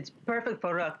 it's perfect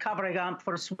for covering up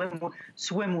for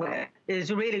swimwear. It's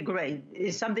really great.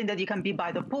 It's something that you can be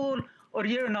by the pool, or,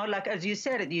 you know, like as you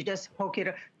said, you just hook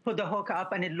it, put the hook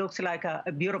up, and it looks like a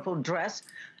beautiful dress,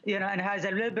 you know, and has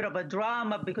a little bit of a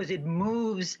drama because it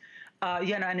moves,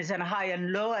 you know, and it's on high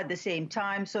and low at the same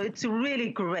time. So it's really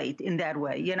great in that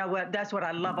way. You know, that's what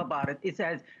I love about it. It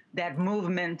has that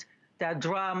movement, that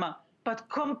drama, but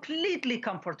completely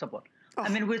comfortable. Oh. I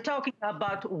mean, we're talking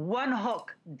about one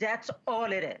hook. That's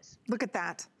all it is. Look at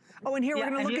that. Oh, and here we're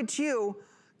gonna look at you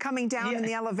coming down in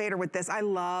the elevator with this. I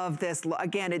love this.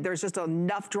 Again, there's just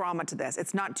enough drama to this.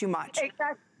 It's not too much.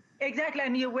 Exactly,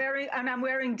 and I'm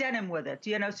wearing denim with it,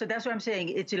 you know, so that's what I'm saying.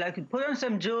 It's like you put on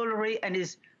some jewelry and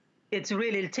it's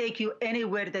really take you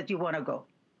anywhere that you wanna go.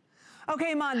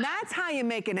 Okay, Iman, that's how you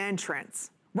make an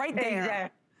entrance. Right there.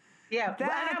 Exactly. Yeah,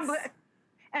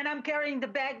 and I'm carrying the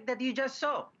bag that you just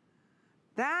saw.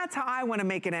 That's how I want to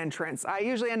make an entrance. I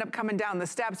usually end up coming down the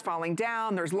steps, falling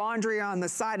down. There's laundry on the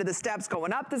side of the steps,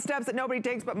 going up the steps that nobody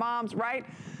takes but moms, right?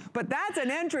 But that's an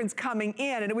entrance coming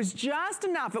in, and it was just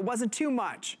enough. It wasn't too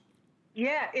much.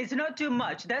 Yeah, it's not too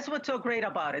much. That's what's so great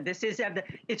about it.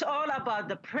 It's all about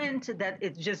the print, that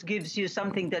it just gives you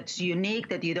something that's unique,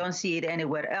 that you don't see it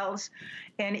anywhere else.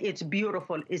 And it's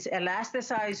beautiful. It's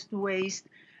elasticized waist.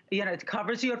 You know, it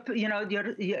covers your, you know,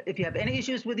 if you have any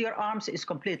issues with your arms, it's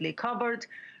completely covered,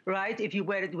 right? If you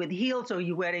wear it with heels or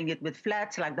you're wearing it with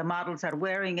flats, like the models are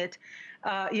wearing it,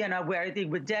 you know, wear it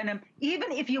with denim.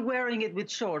 Even if you're wearing it with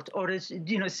short or,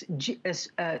 you know,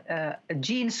 a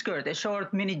jean skirt, a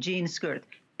short mini jean skirt,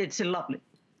 it's lovely.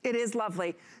 It is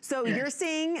lovely. So you're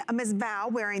seeing Ms.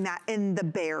 Val wearing that in the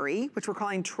berry, which we're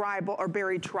calling tribal or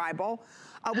berry tribal.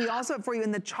 We also have for you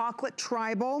in the chocolate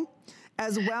tribal,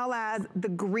 as well as the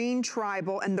green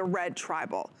tribal and the red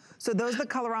tribal. So those are the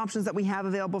color options that we have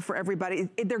available for everybody.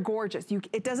 They're gorgeous.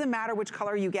 It doesn't matter which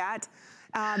color you get.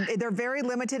 They're very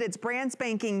limited. It's brand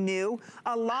spanking new.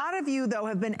 A lot of you, though,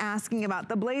 have been asking about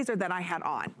the blazer that I had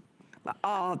on.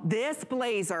 Oh, this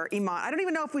blazer, Iman, I don't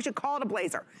even know if we should call it a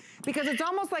blazer, because it's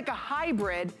almost like a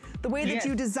hybrid, the way that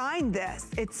you designed this.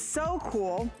 It's so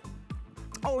cool.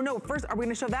 Oh, no, first, are we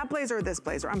gonna show that blazer or this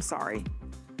blazer? I'm sorry.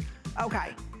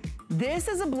 Okay. This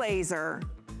is a blazer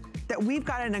that we've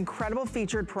got an incredible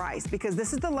featured price, because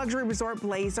this is the luxury resort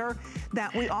blazer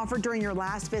that we offered during your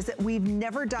last visit. We've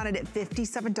never done it at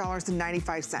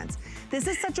 $57.95. This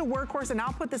is such a workhorse, and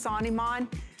I'll put this on, Iman.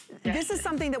 Yes. This is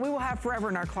something that we will have forever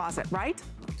in our closet, right?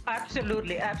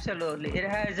 Absolutely, absolutely. It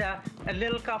has a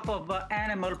little cuff of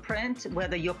animal print,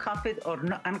 whether you cuff it or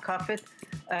uncuff it,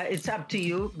 it's up to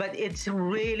you. But it's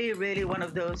really, really one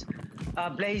of those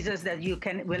blazers that you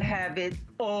will have it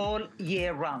all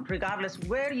year round, regardless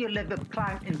where you live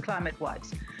in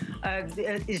climate-wise.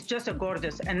 It's just a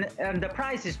gorgeous, and the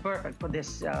price is perfect for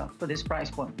this price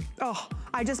point. Oh,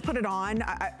 I just put it on.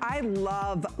 I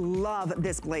love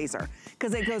this blazer,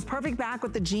 because it goes perfect back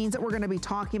with the jeans that we're gonna be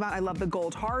talking about. I love the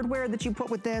gold hardware that you put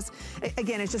with this.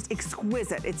 Again, it's just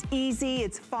exquisite. It's easy,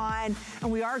 it's fun,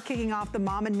 and we are kicking off the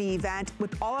Mom and Me event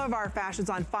with all of our fashions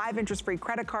on 5 interest-free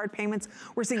credit card payments.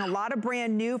 We're seeing a lot of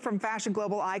brand new from fashion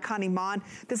global icon Iman.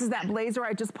 This is that blazer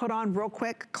I just put on real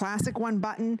quick, classic one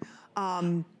button.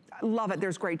 Love it.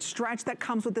 There's great stretch that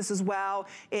comes with this as well.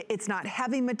 It's not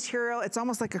heavy material. It's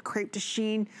almost like a crepe de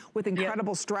chine with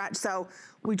incredible stretch. So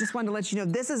we just wanted to let you know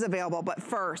this is available. But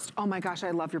first, oh my gosh, I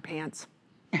love your pants.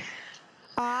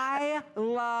 I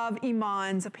love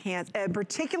Iman's pants, in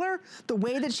particular, the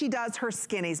way that she does her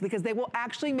skinnies, because they will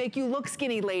actually make you look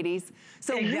skinny, ladies.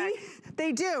 So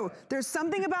they do. There's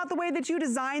something about the way that you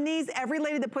design these. Every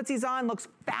lady that puts these on looks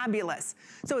fabulous.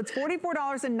 So it's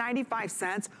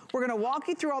 $44.95. We're gonna walk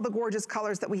you through all the gorgeous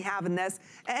colors that we have in this.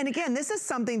 And again, this is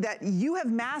something that you have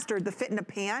mastered, the fit in a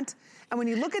pant. And when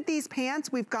you look at these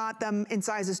pants, we've got them in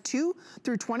sizes 2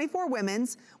 through 24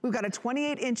 women's. We've got a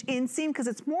 28-inch inseam, because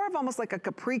it's more of almost like a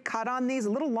capri cut on these, a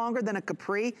little longer than a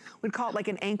capri. We'd call it like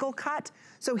an ankle cut.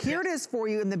 So here it is for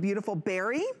you in the beautiful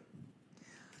berry.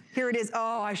 Here it is.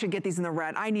 Oh, I should get these in the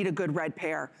red. I need a good red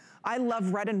pair. I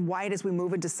love red and white as we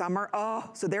move into summer. Oh,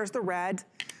 so there's the red.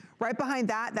 Right behind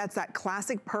that, that's that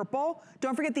classic purple.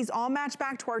 Don't forget these all match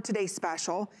back to our today's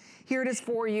special. Here it is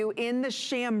for you in the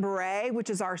chambray,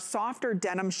 which is our softer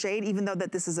denim shade, even though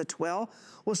that this is a twill.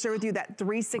 We'll share with you that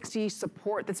 360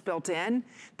 support that's built in.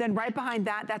 Then right behind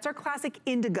that, that's our classic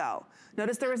indigo.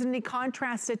 Notice there isn't any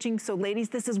contrast stitching, so ladies,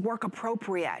 this is work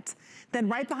appropriate. Then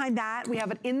right behind that, we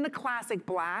have it in the classic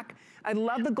black. I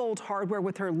love the gold hardware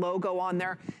with her logo on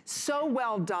there. So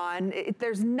well done.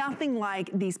 There's nothing like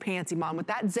these pants, Iman, with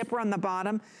that zipper on the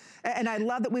bottom. And I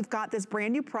love that we've got this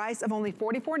brand new price of only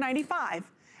 $44.95,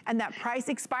 and that price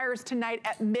expires tonight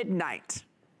at midnight.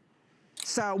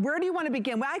 So where do you want to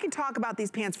begin? Well, I can talk about these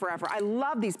pants forever. I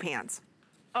love these pants.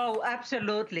 Oh,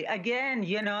 absolutely. Again,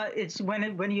 you know, it's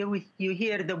when you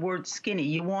hear the word skinny,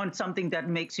 you want something that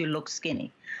makes you look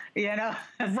skinny, you know?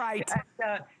 Right.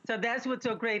 So that's what's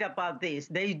so great about this.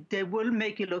 They will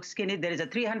make you look skinny. There is a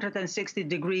 360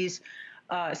 degrees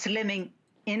slimming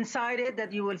inside it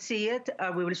that you will see it.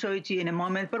 We will show it to you in a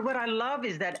moment. But what I love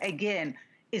is that, again,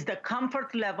 is the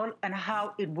comfort level and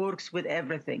how it works with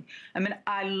everything. I mean,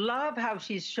 I love how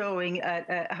she's showing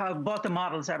how both the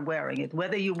models are wearing it.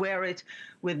 Whether you wear it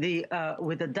with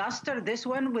the duster, this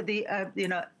one with the you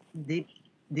know,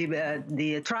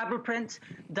 the tribal print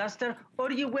duster,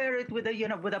 or you wear it with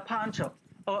a with a poncho,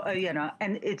 or you know,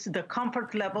 and it's the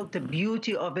comfort level, the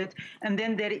beauty of it, and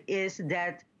then there is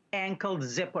that ankle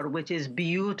zipper, which is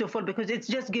beautiful because it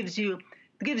just gives you.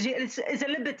 It's a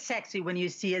little bit sexy when you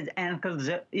see an ankle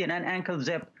zip, you know, an ankle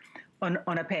zip on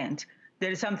a pant.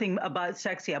 There is something about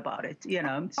sexy about it, you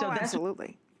know. So that's,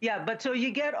 absolutely. Yeah, but so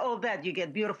you get all that. You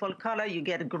get beautiful color. You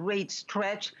get a great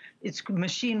stretch. It's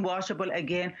machine washable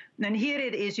again. And here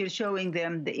it is. You're showing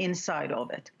them the inside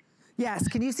of it. Yes.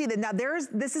 Can you see that? Now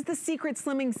this is the secret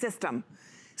slimming system.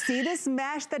 See this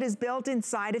mesh that is built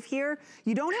inside of here?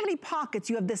 You don't have any pockets,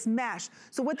 you have this mesh.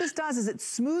 So what this does is it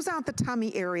smooths out the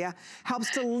tummy area, helps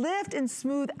to lift and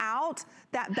smooth out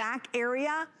that back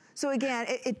area. So again,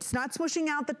 it's not smushing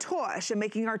out the tush and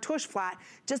making our tush flat,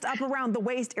 just up around the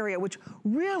waist area, which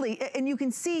really, and you can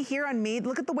see here on me,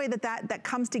 look at the way that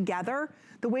comes together,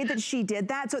 the way that she did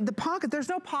that. So the pocket, there's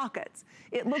no pockets.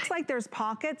 It looks like there's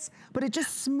pockets, but it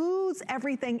just smooths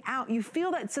everything out. You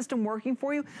feel that system working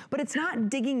for you, but it's not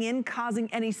digging in,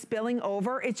 causing any spilling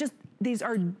over. It's just, these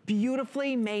are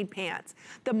beautifully made pants.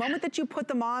 The moment that you put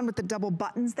them on with the double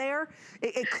buttons there,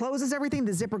 it closes everything.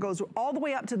 The zipper goes all the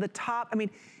way up to the top. I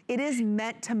mean, it is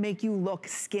meant to make you look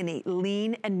skinny.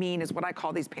 Lean and mean is what I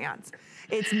call these pants.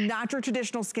 It's not your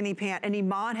traditional skinny pant, and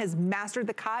Iman has mastered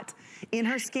the cut in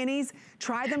her skinnies.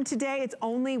 Try them today. It's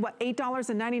only, what,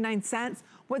 $8.99.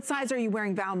 What size are you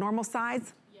wearing, Val? Normal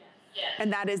size? Yes.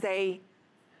 And that is a...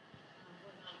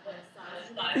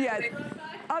 Yes.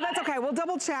 Oh, that's okay. We'll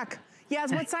double check.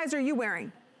 Yaz, what size are you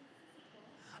wearing?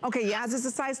 Okay, Yaz is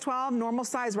a size 12, normal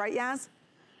size, right, Yaz?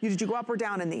 Did you go up or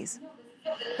down in these?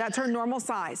 That's her normal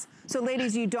size. So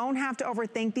ladies, you don't have to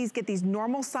overthink these. Get these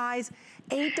normal size.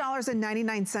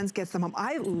 $8.99 gets them home.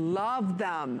 I love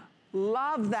them.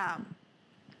 Love them.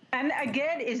 And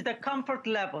again, is the comfort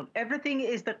level. Everything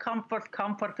is the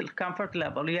comfort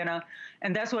level, you know,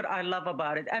 and that's what I love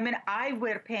about it. I mean, I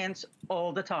wear pants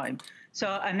all the time.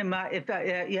 So, and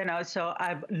you know, so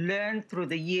I've learned through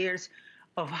the years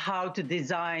of how to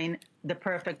design the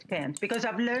perfect pants, because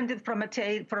I've learned it from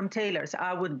tailors.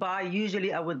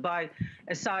 Usually I would buy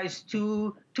a size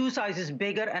two sizes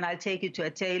bigger, and I take it to a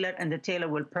tailor, and the tailor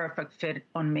will perfect fit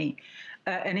on me.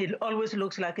 And it always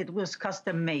looks like it was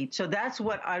custom made. So that's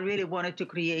what I really wanted to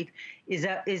create, is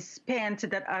pants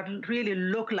that are really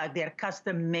look like they're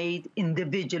custom made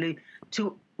individually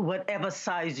to whatever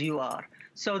size you are.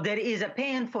 So there is a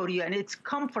pant for you, and it's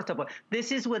comfortable.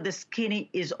 This is what the skinny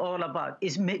is all about,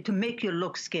 is to make you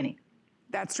look skinny.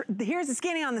 That's true. Here's the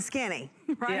skinny on the skinny,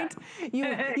 right?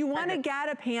 Yeah. You want to get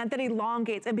a pant that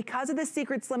elongates, and because of the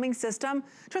secret slimming system,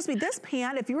 trust me, this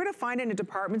pant, if you were to find it in a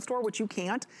department store, which you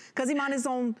can't, because Iman is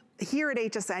on here at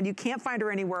HSN, you can't find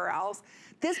her anywhere else,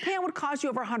 this pant would cost you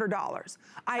over $100.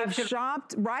 I've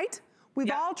shopped, right?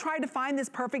 We've all tried to find this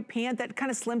perfect pant that kind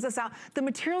of slims us out. The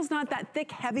material's not that thick,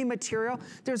 heavy material.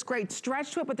 There's great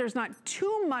stretch to it, but there's not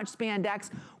too much spandex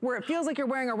where it feels like you're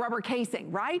wearing a rubber casing,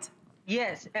 right?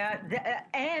 Yes,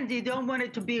 and you don't want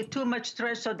it to be too much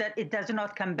stretch so that it does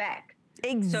not come back.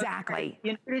 Exactly. So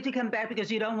you need it to come back because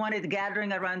you don't want it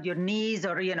gathering around your knees,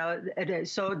 or, you know,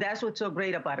 so that's what's so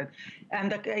great about it.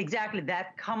 And exactly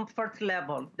that comfort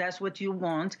level, that's what you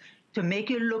want, to make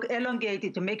you look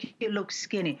elongated, to make you look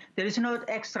skinny. There is no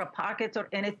extra pockets or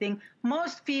anything.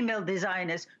 Most female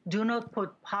designers do not put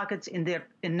pockets in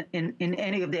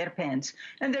any of their pants.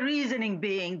 And the reasoning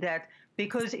being that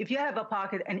Because if you have a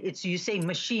pocket and it's, you say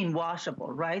machine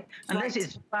washable, right? Unless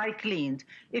it's dry cleaned.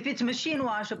 If it's machine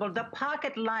washable, the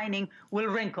pocket lining will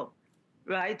wrinkle,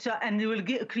 right? So, and it will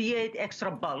create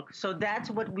extra bulk. So that's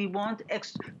what we want,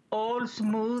 all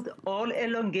smooth, all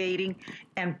elongating,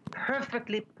 and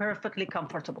perfectly, perfectly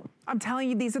comfortable. I'm telling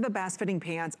you, these are the best fitting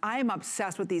pants. I am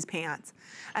obsessed with these pants.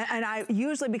 And I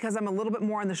usually, because I'm a little bit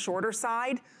more on the shorter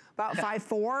side, about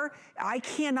 5'4", I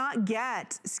cannot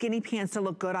get skinny pants to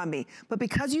look good on me. But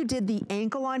because you did the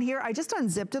ankle on here, I just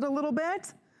unzipped it a little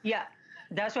bit. Yeah.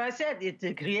 That's what I said.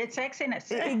 It creates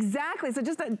sexiness. Exactly. So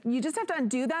you just have to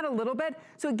undo that a little bit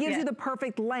so it gives you the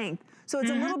perfect length. So it's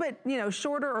a little bit, you know,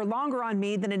 shorter or longer on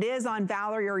me than it is on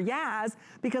Valerie or Yaz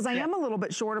because I am a little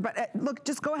bit shorter. But look,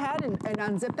 just go ahead and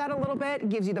unzip that a little bit. It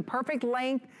gives you the perfect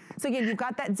length. So again, you've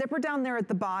got that zipper down there at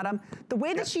the bottom. The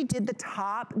way that she did the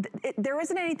top, there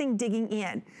isn't anything digging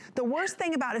in. The worst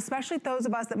thing about, especially those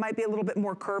of us that might be a little bit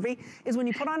more curvy, is when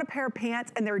you put on a pair of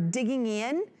pants and they're digging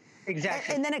in.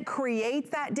 Exactly. And then it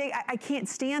creates that dig. I can't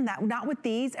stand that. Not with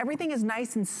these. Everything is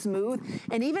nice and smooth.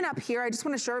 And even up here, I just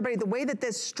want to show everybody the way that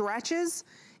this stretches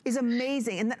is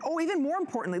amazing. And then, oh, even more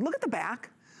importantly, look at the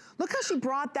back. Look how she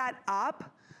brought that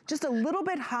up just a little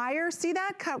bit higher. See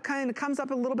that? Kind of comes up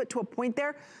a little bit to a point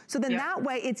there. So then that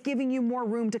way, it's giving you more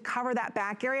room to cover that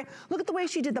back area. Look at the way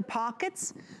she did the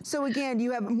pockets. So again,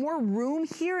 you have more room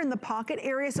here in the pocket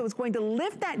area. So it's going to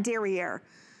lift that derriere.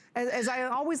 As I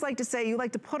always like to say, you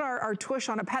like to put our tush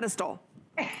on a pedestal.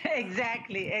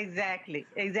 Exactly.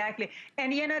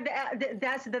 And you know,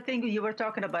 that's the thing you were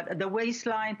talking about. The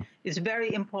waistline is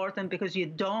very important because you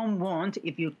don't want,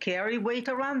 if you carry weight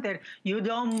around there, you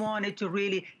don't want it to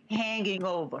really hanging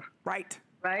over. Right.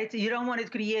 Right? You don't want it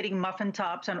creating muffin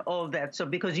tops and all that. So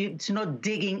because it's not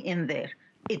digging in there.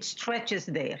 It stretches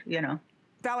there, you know.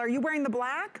 Val, are you wearing the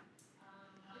black?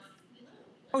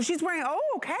 Oh, she's wearing, oh,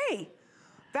 okay.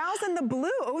 Val's in the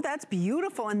blue. Oh, that's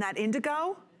beautiful. And that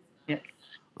indigo? Yeah.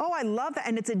 Oh, I love that.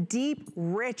 And it's a deep,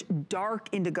 rich, dark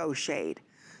indigo shade.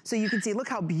 So you can see, look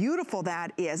how beautiful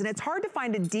that is. And it's hard to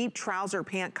find a deep trouser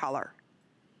pant color.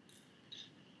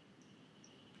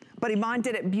 But Iman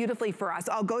did it beautifully for us.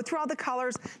 I'll go through all the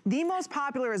colors. The most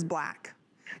popular is black.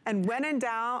 And when in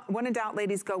doubt,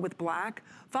 ladies, go with black,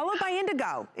 followed by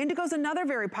indigo. Indigo's another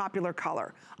very popular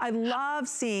color. I love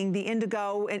seeing the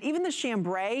indigo and even the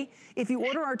chambray. If you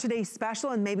order our today's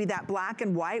special and maybe that black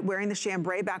and white, wearing the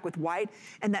chambray back with white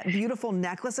and that beautiful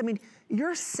necklace, I mean,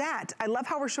 you're set. I love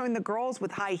how we're showing the girls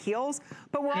with high heels,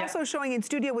 but we're also showing in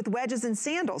studio with wedges and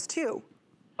sandals too.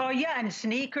 Oh yeah, and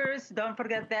sneakers, don't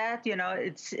forget that. You know,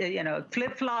 it's, you know,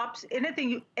 flip-flops,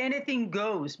 anything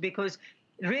goes because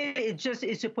really, it just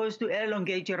is supposed to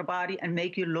elongate your body and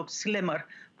make you look slimmer.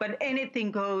 But anything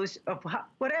goes of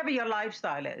whatever your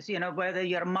lifestyle is, you know, whether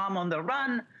you're a mom on the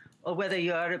run or whether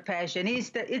you're a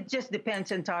fashionista, it just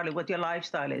depends entirely what your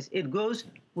lifestyle is. It goes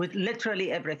with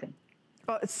literally everything.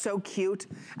 Oh, it's so cute.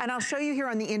 And I'll show you here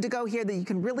on the indigo here that you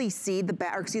can really see the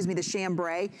the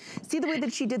chambray. See the way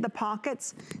that she did the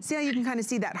pockets? See how you can kind of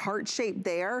see that heart shape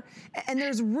there? And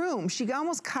there's room. She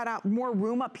almost cut out more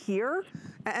room up here.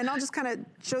 And I'll just kind of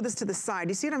show this to the side.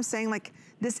 You see what I'm saying? Like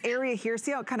this area here,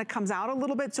 see how it kind of comes out a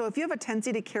little bit? So if you have a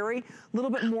tendency to carry a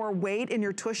little bit more weight in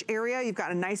your tush area, you've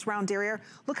got a nice round area,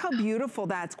 look how beautiful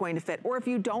that's going to fit. Or if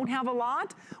you don't have a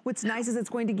lot, what's nice is it's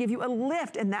going to give you a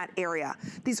lift in that area.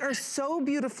 These are so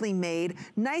beautifully made.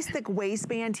 Nice thick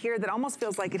waistband here that almost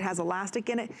feels like it has elastic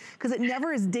in it because it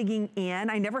never is digging in.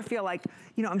 I never feel like,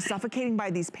 you know, I'm suffocating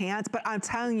by these pants, but I'm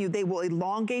telling you, they will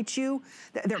elongate you.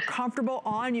 They're comfortable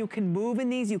on. You can move in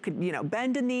these. You can, you know,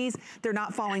 bend in these. They're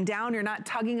not falling down. You're not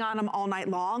tugging on them all night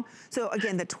long. So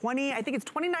again, the 20, I think it's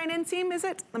 29 inseam, is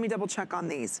it? Let me double check on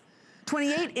these.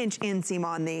 28-inch inseam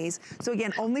on these. So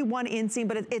again, only one inseam,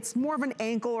 but it's more of an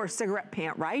ankle or cigarette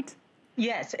pant, right?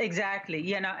 Yes, exactly.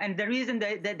 You know, and the reason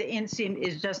that the inseam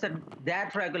is just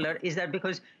that regular is that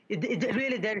because it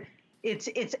really there.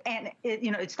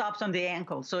 It stops on the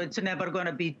ankle, so it's never going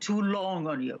to be too long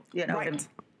on you. You know what I mean?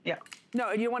 Yeah.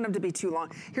 No, you don't want them to be too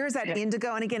long. Here's that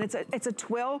indigo, and again, it's a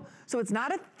twill, so it's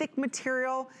not a thick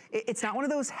material. It's not one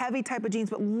of those heavy type of jeans,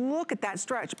 but look at that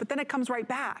stretch. But then it comes right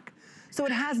back. So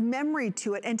it has memory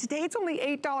to it, and today it's only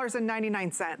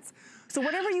 $8.99. So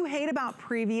whatever you hate about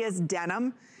previous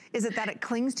denim, is it that it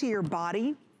clings to your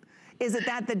body? Is it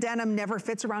that the denim never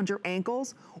fits around your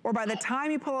ankles? Or by the time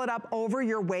you pull it up over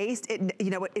your waist,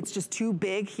 it's just too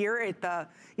big here at the,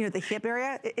 the hip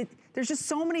area? There's just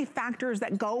so many factors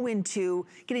that go into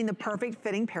getting the perfect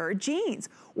fitting pair of jeans.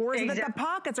 Or is it that the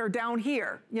pockets are down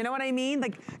here? You know what I mean?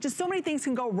 Like, just so many things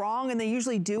can go wrong, and they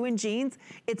usually do in jeans.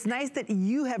 It's nice that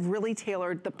you have really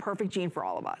tailored the perfect jean for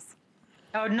all of us.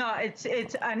 Oh no, it's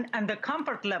and the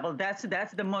comfort level. That's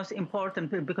the most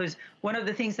important, because one of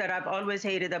the things that I've always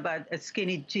hated about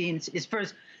skinny jeans is,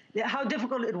 first, how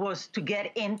difficult it was to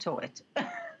get into it.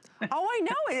 Oh, I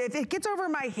know. If it gets over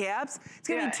my hips, it's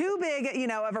going to be too big, you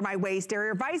know, over my waist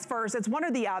area, or vice versa. It's one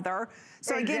or the other.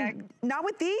 So again, not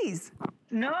with these.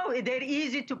 No, they're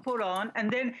easy to put on. And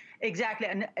then,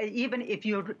 and even if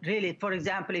you really, for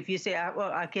example, if you say,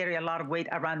 well, I carry a lot of weight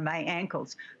around my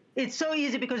ankles, it's so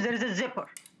easy because there's a zipper.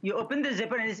 You open the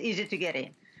zipper and it's easy to get in,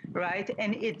 right?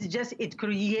 And it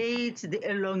creates the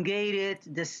elongated,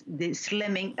 the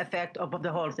slimming effect of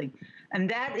the whole thing. And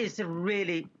that is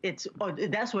really,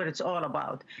 that's what it's all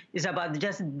about. It's about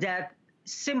just that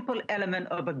simple element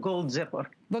of a gold zipper.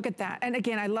 Look at that. And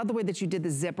again, I love the way that you did the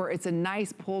zipper. It's a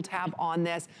nice pull tab on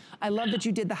this. I love that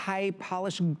you did the high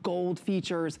polished gold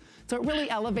features. So it really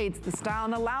elevates the style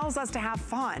and allows us to have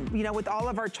fun, you know, with all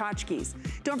of our tchotchkes.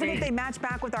 Don't forget they match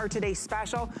back with our today's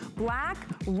special. Black,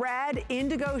 red,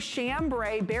 indigo,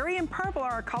 chambray, berry, and purple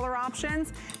are our color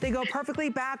options. They go perfectly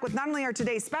back with not only our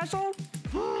today's special,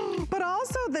 but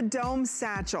also the dome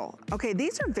satchel. Okay,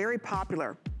 these are very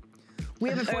popular. We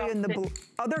have it for you in the blue.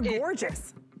 Oh, they're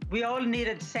gorgeous. We all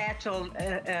needed satchel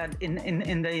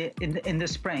in the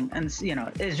spring, and you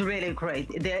know, it's really great.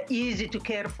 They're easy to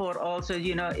care for. Also,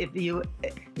 you know, if you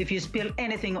spill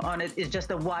anything on it, it's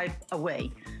just a wipe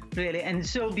away, really, and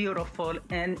so beautiful.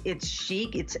 And it's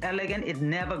chic, it's elegant, it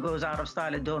never goes out of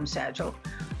style. A dome satchel,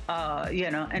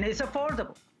 you know, and it's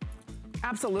affordable.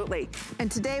 Absolutely.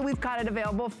 And today we've got it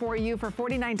available for you for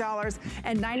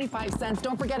 $49.95.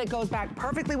 Don't forget, it goes back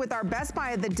perfectly with our best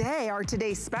buy of the day, our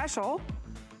today's special.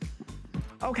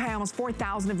 Okay, almost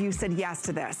 4,000 of you said yes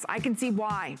to this. I can see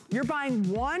why. You're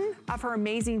buying one of her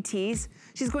amazing tees.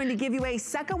 She's going to give you a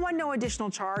second one, no additional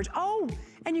charge. Oh,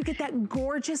 and you get that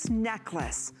gorgeous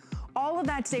necklace. All of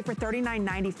that today for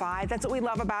 $39.95. That's what we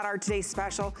love about our today's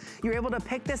special. You're able to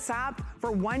pick this up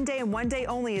for one day and one day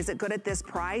only. Is it good at this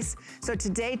price? So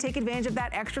today, take advantage of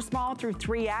that extra small through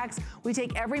 3X. We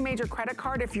take every major credit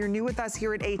card. If you're new with us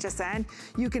here at HSN,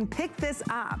 you can pick this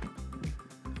up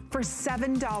for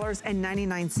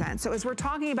 $7.99. So as we're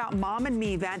talking about Mom and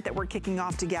Me event that we're kicking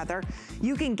off together,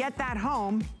 you can get that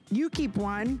home. You keep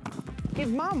one,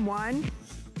 give Mom one,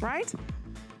 right?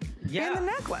 Yeah. And the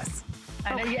necklace.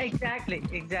 Okay. Exactly.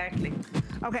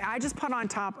 Okay, I just put on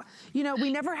top, you know,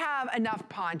 we never have enough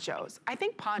ponchos. I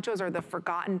think ponchos are the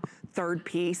forgotten third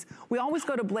piece. We always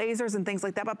go to blazers and things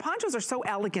like that, but ponchos are so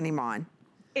elegant, Iman.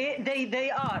 They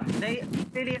really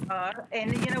are.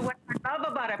 And you know what I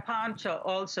love about a poncho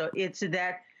also, it's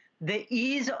that the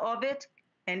ease of it.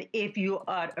 And if you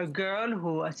are a girl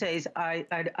who says, I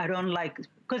don't like,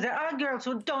 because there are girls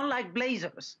who don't like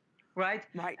blazers. Right?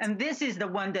 And this is the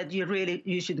one that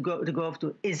you should go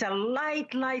to. It's a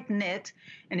light knit,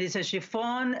 and it's a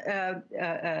chiffon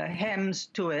hems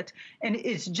to it, and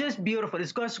it's just beautiful.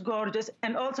 It's just gorgeous.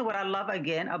 And also, what I love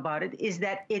again about it is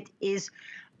that it is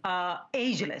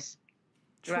ageless.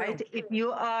 True. Right? If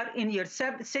you are in your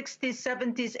 60s,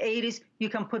 70s, 80s, you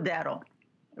can put that on.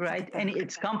 Right? And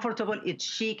it's comfortable. It's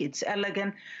chic. It's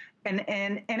elegant. And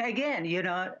again, you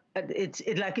know,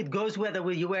 it goes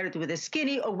whether you wear it with a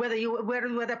skinny or whether you wear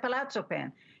it with a palazzo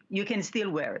pant. You can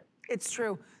still wear it. It's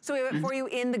true. So we have it for you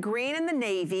in the green and the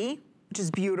navy, which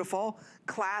is beautiful,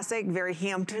 classic, very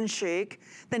Hampton chic.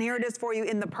 Then here it is for you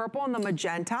in the purple and the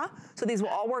magenta. So these will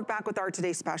all work back with our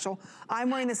today's special.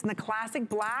 I'm wearing this in the classic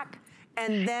black,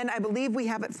 and then I believe we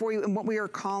have it for you in what we are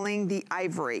calling the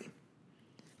ivory.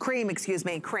 Cream.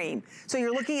 So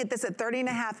you're looking at this at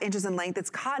 30.5 inches in length. It's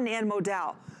cotton and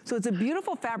modal. So it's a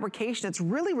beautiful fabrication. It's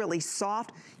really, really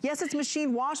soft. Yes, it's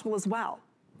machine washable as well.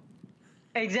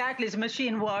 Exactly, it's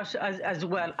machine wash as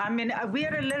well. I mean, we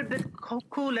are a little bit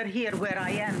cooler here where I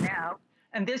am now.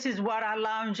 And this is what I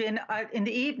lounge in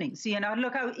the evenings. You know,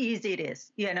 look how easy it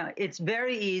is. You know, it's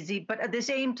very easy, but at the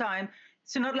same time,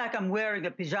 it's not like I'm wearing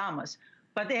a pajamas.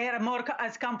 But they are more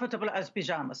as comfortable as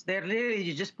pajamas. They're literally,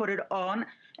 you just put it on,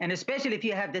 and especially if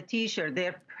you have the T-shirt,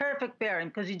 they're perfect pairing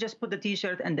because you just put the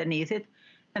T-shirt underneath it,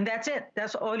 and that's it.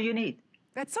 That's all you need.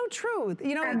 That's so true.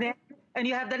 You know, and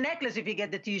you have the necklace if you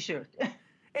get the T-shirt.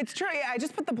 It's true. Yeah, I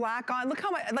just put the black on. Look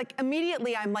how much, like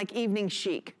immediately I'm like evening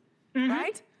chic,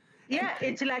 right? Yeah,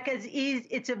 it's like as easy.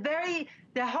 It's a very,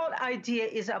 the whole idea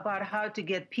is about how to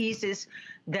get pieces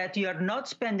that you're not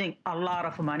spending a lot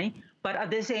of money, but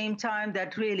at the same time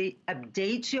that really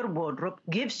updates your wardrobe,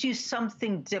 gives you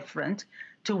something different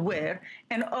to wear.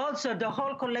 And also the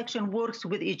whole collection works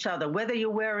with each other, whether you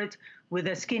wear it with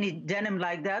a skinny denim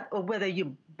like that or whether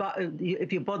you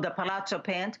if you bought the palazzo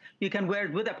pant, you can wear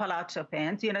it with a palazzo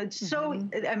pant. You know, it's so,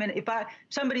 I mean, if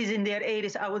somebody's in their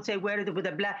 80s, I would say wear it with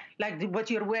a black, like what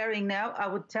you're wearing now, I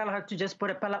would tell her to just put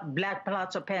a black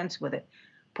palazzo pants with it.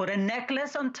 Put a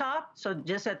necklace on top, so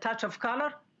just a touch of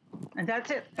color, and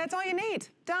that's it. That's all you need.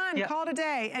 Done. Yeah. Call it a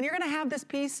day. And you're going to have this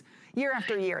piece year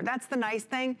after year. That's the nice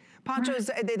thing. Ponchos,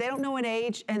 they don't know an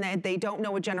age, and they don't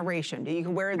know a generation. You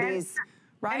can wear these,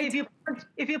 right? And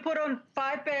if you put on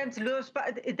 5 pants, loose,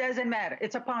 it doesn't matter.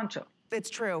 It's a poncho. It's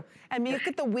true. And look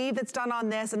at the weave that's done on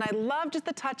this. And I love just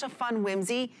the touch of fun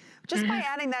whimsy. Just by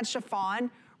adding that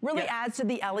chiffon, really adds to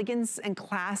the elegance and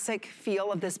classic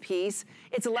feel of this piece.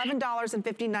 It's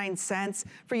 $11.59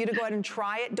 for you to go ahead and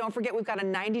try it. Don't forget, we've got a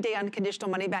 90-day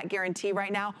unconditional money-back guarantee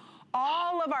right now.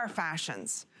 All of our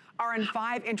fashions are in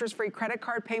 5 interest-free credit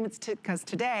card payments because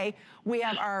today we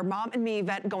have our Mom and Me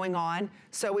event going on.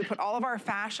 So we put all of our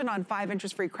fashion on 5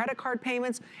 interest-free credit card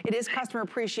payments. It is Customer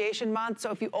Appreciation Month,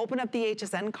 so if you open up the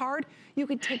HSN card, you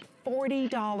could take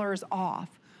 $40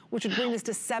 off, which would bring this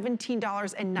to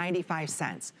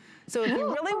 $17.95. So if you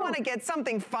really want to get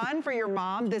something fun for your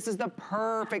mom, this is the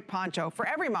perfect poncho for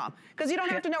every mom, because you don't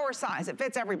have to know her size. It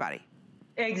fits everybody.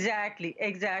 Exactly,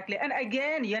 exactly. And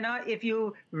again, you know, if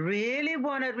you really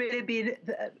want to really be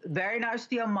very nice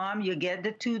to your mom, you get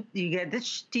the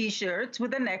t-shirts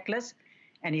with the necklace,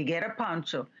 and you get a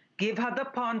poncho. Give her the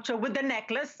poncho with the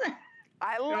necklace.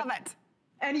 I love it.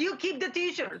 And you keep the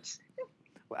t-shirts.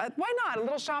 Why not? A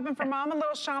little shopping for mom, a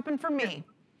little shopping for me.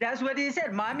 That's what he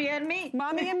said, mommy and me.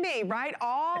 Mommy and me, right?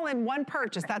 All in one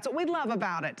purchase. That's what we love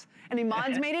about it. And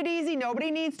Iman's made it easy.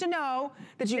 Nobody needs to know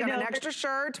that you got an extra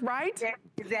shirt, right? Yeah,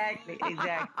 exactly,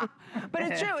 exactly. But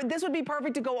it's true. This would be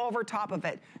perfect to go over top of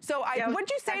it. So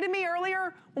what'd you say to me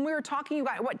earlier when we were talking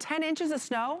about, what, 10 inches of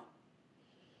snow?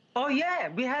 Oh, yeah.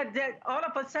 We had that all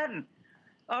of a sudden.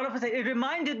 It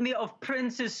reminded me of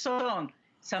Prince's song.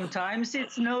 Sometimes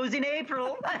it snows in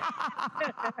April.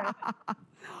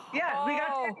 Yeah, we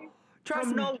got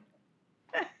trust me.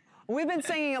 We've been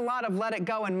singing a lot of Let It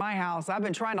Go in my house. I've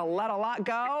been trying to let a lot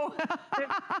go.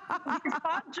 This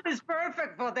poncho is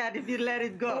perfect for that if you let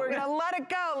it go. We're going to let it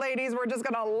go, ladies. We're just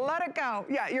going to let it go.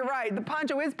 Yeah, you're right. The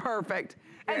poncho is perfect.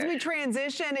 As we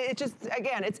transition, it just,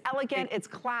 again, it's elegant, it's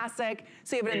classic.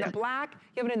 So you have it in the black,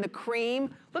 you have it in the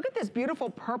cream. Look at this beautiful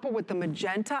purple with the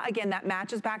magenta. Again, that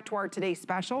matches back to our today's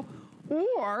special.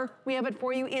 Or we have it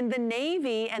for you in the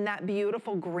navy and that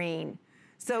beautiful green.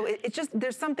 So it's just,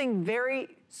 there's something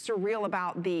very surreal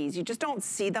about these. You just don't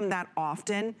see them that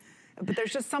often, but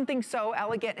there's just something so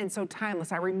elegant and so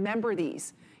timeless. I remember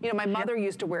these. You know, my mother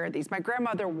used to wear these. My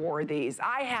grandmother wore these.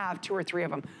 I have 2 or 3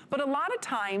 of them. But a lot of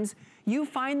times you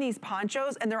find these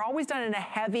ponchos and they're always done in a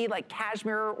heavy, like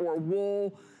cashmere or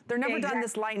wool. They're never done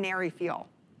this light and airy feel.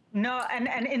 No, and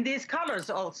in these colors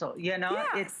also, you know,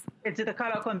 it's the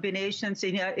color combinations.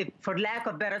 You know, for lack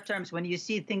of better terms, when you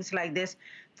see things like this,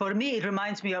 for me, it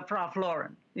reminds me of Ralph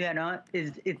Lauren. You know,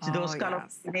 it's those color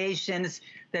combinations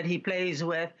that he plays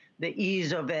with, the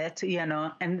ease of it, you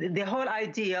know, and the whole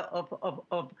idea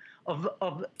of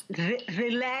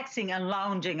relaxing and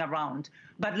lounging around,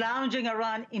 but lounging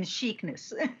around in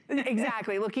chicness.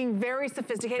 Exactly, looking very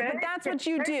sophisticated, but that's what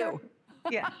you do.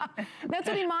 Yeah. That's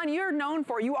what, Iman, you're known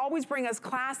for. You always bring us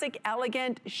classic,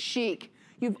 elegant, chic.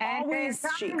 You've always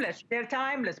timeless. Chic. They're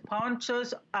timeless.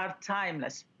 Ponchos are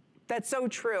timeless. That's so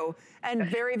true. And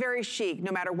very, very chic.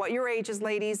 No matter what your age is,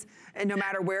 ladies, and no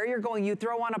matter where you're going, you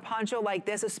throw on a poncho like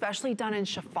this, especially done in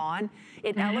chiffon,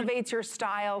 it elevates your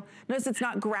style. Notice it's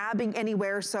not grabbing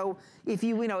anywhere. So if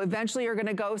you know, eventually you're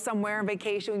gonna go somewhere on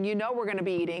vacation, you know we're gonna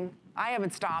be eating. I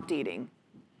haven't stopped eating.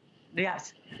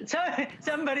 Yes. So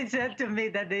somebody said to me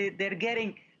that they're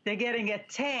getting a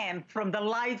tan from the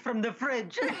light from the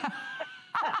fridge.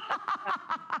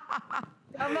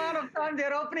 The amount of time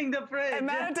they're opening the fridge.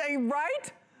 Meditating,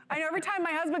 right? I know every time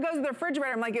my husband goes to the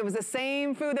refrigerator, I'm like, it was the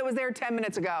same food that was there 10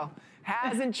 minutes ago.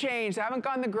 Hasn't changed. I haven't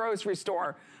gone to the grocery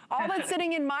store. All that's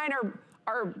sitting in mine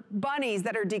are bunnies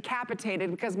that are decapitated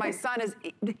because my son is,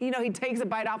 you know, he takes a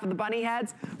bite off of the bunny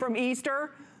heads from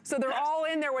Easter. So they're all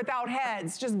in there without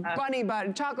heads, just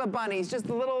chocolate bunnies, just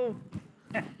a little.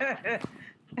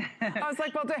 I was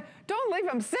like, well, don't leave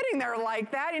them sitting there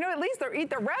like that. You know, at least they'll eat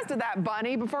the rest of that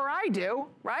bunny before I do,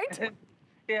 right?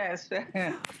 Yes.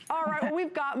 All right, well,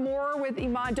 we've got more with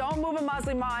Iman. Don't move a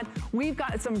muslin, Iman. We've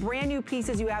got some brand new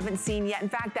pieces you haven't seen yet. In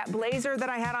fact, that blazer that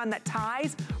I had on that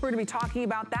ties, we're gonna be talking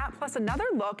about that, plus another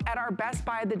look at our best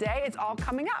buy of the day. It's all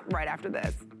coming up right after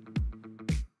this.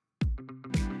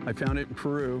 I found it in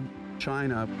Peru,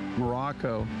 China,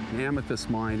 Morocco, an amethyst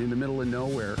mine in the middle of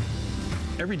nowhere.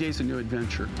 Every day's a new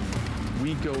adventure.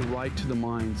 We go right to the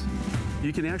mines.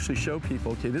 you can actually show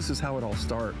people, okay, this is how it all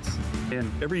starts.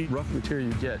 And every rough material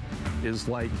you get is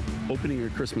like opening a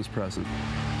Christmas present.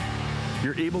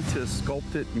 You're able to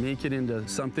sculpt it, make it into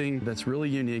something that's really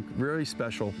unique, very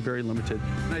special, very limited.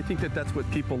 And I think that that's what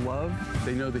people love.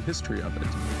 They know the history of it.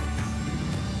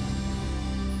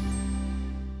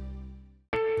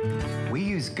 We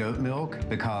use goat milk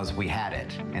because we had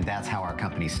it, and that's how our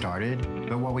company started.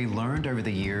 But what we learned over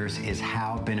the years is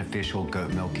how beneficial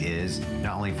goat milk is,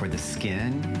 not only for the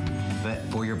skin, but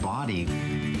for your body.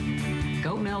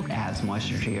 Goat milk adds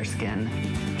moisture to your skin.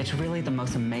 It's really the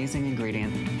most amazing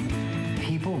ingredient.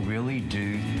 People really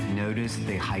do notice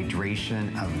the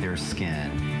hydration of their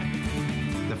skin.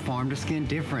 The farm-to-skin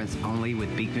difference only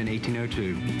with Beekman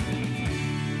 1802.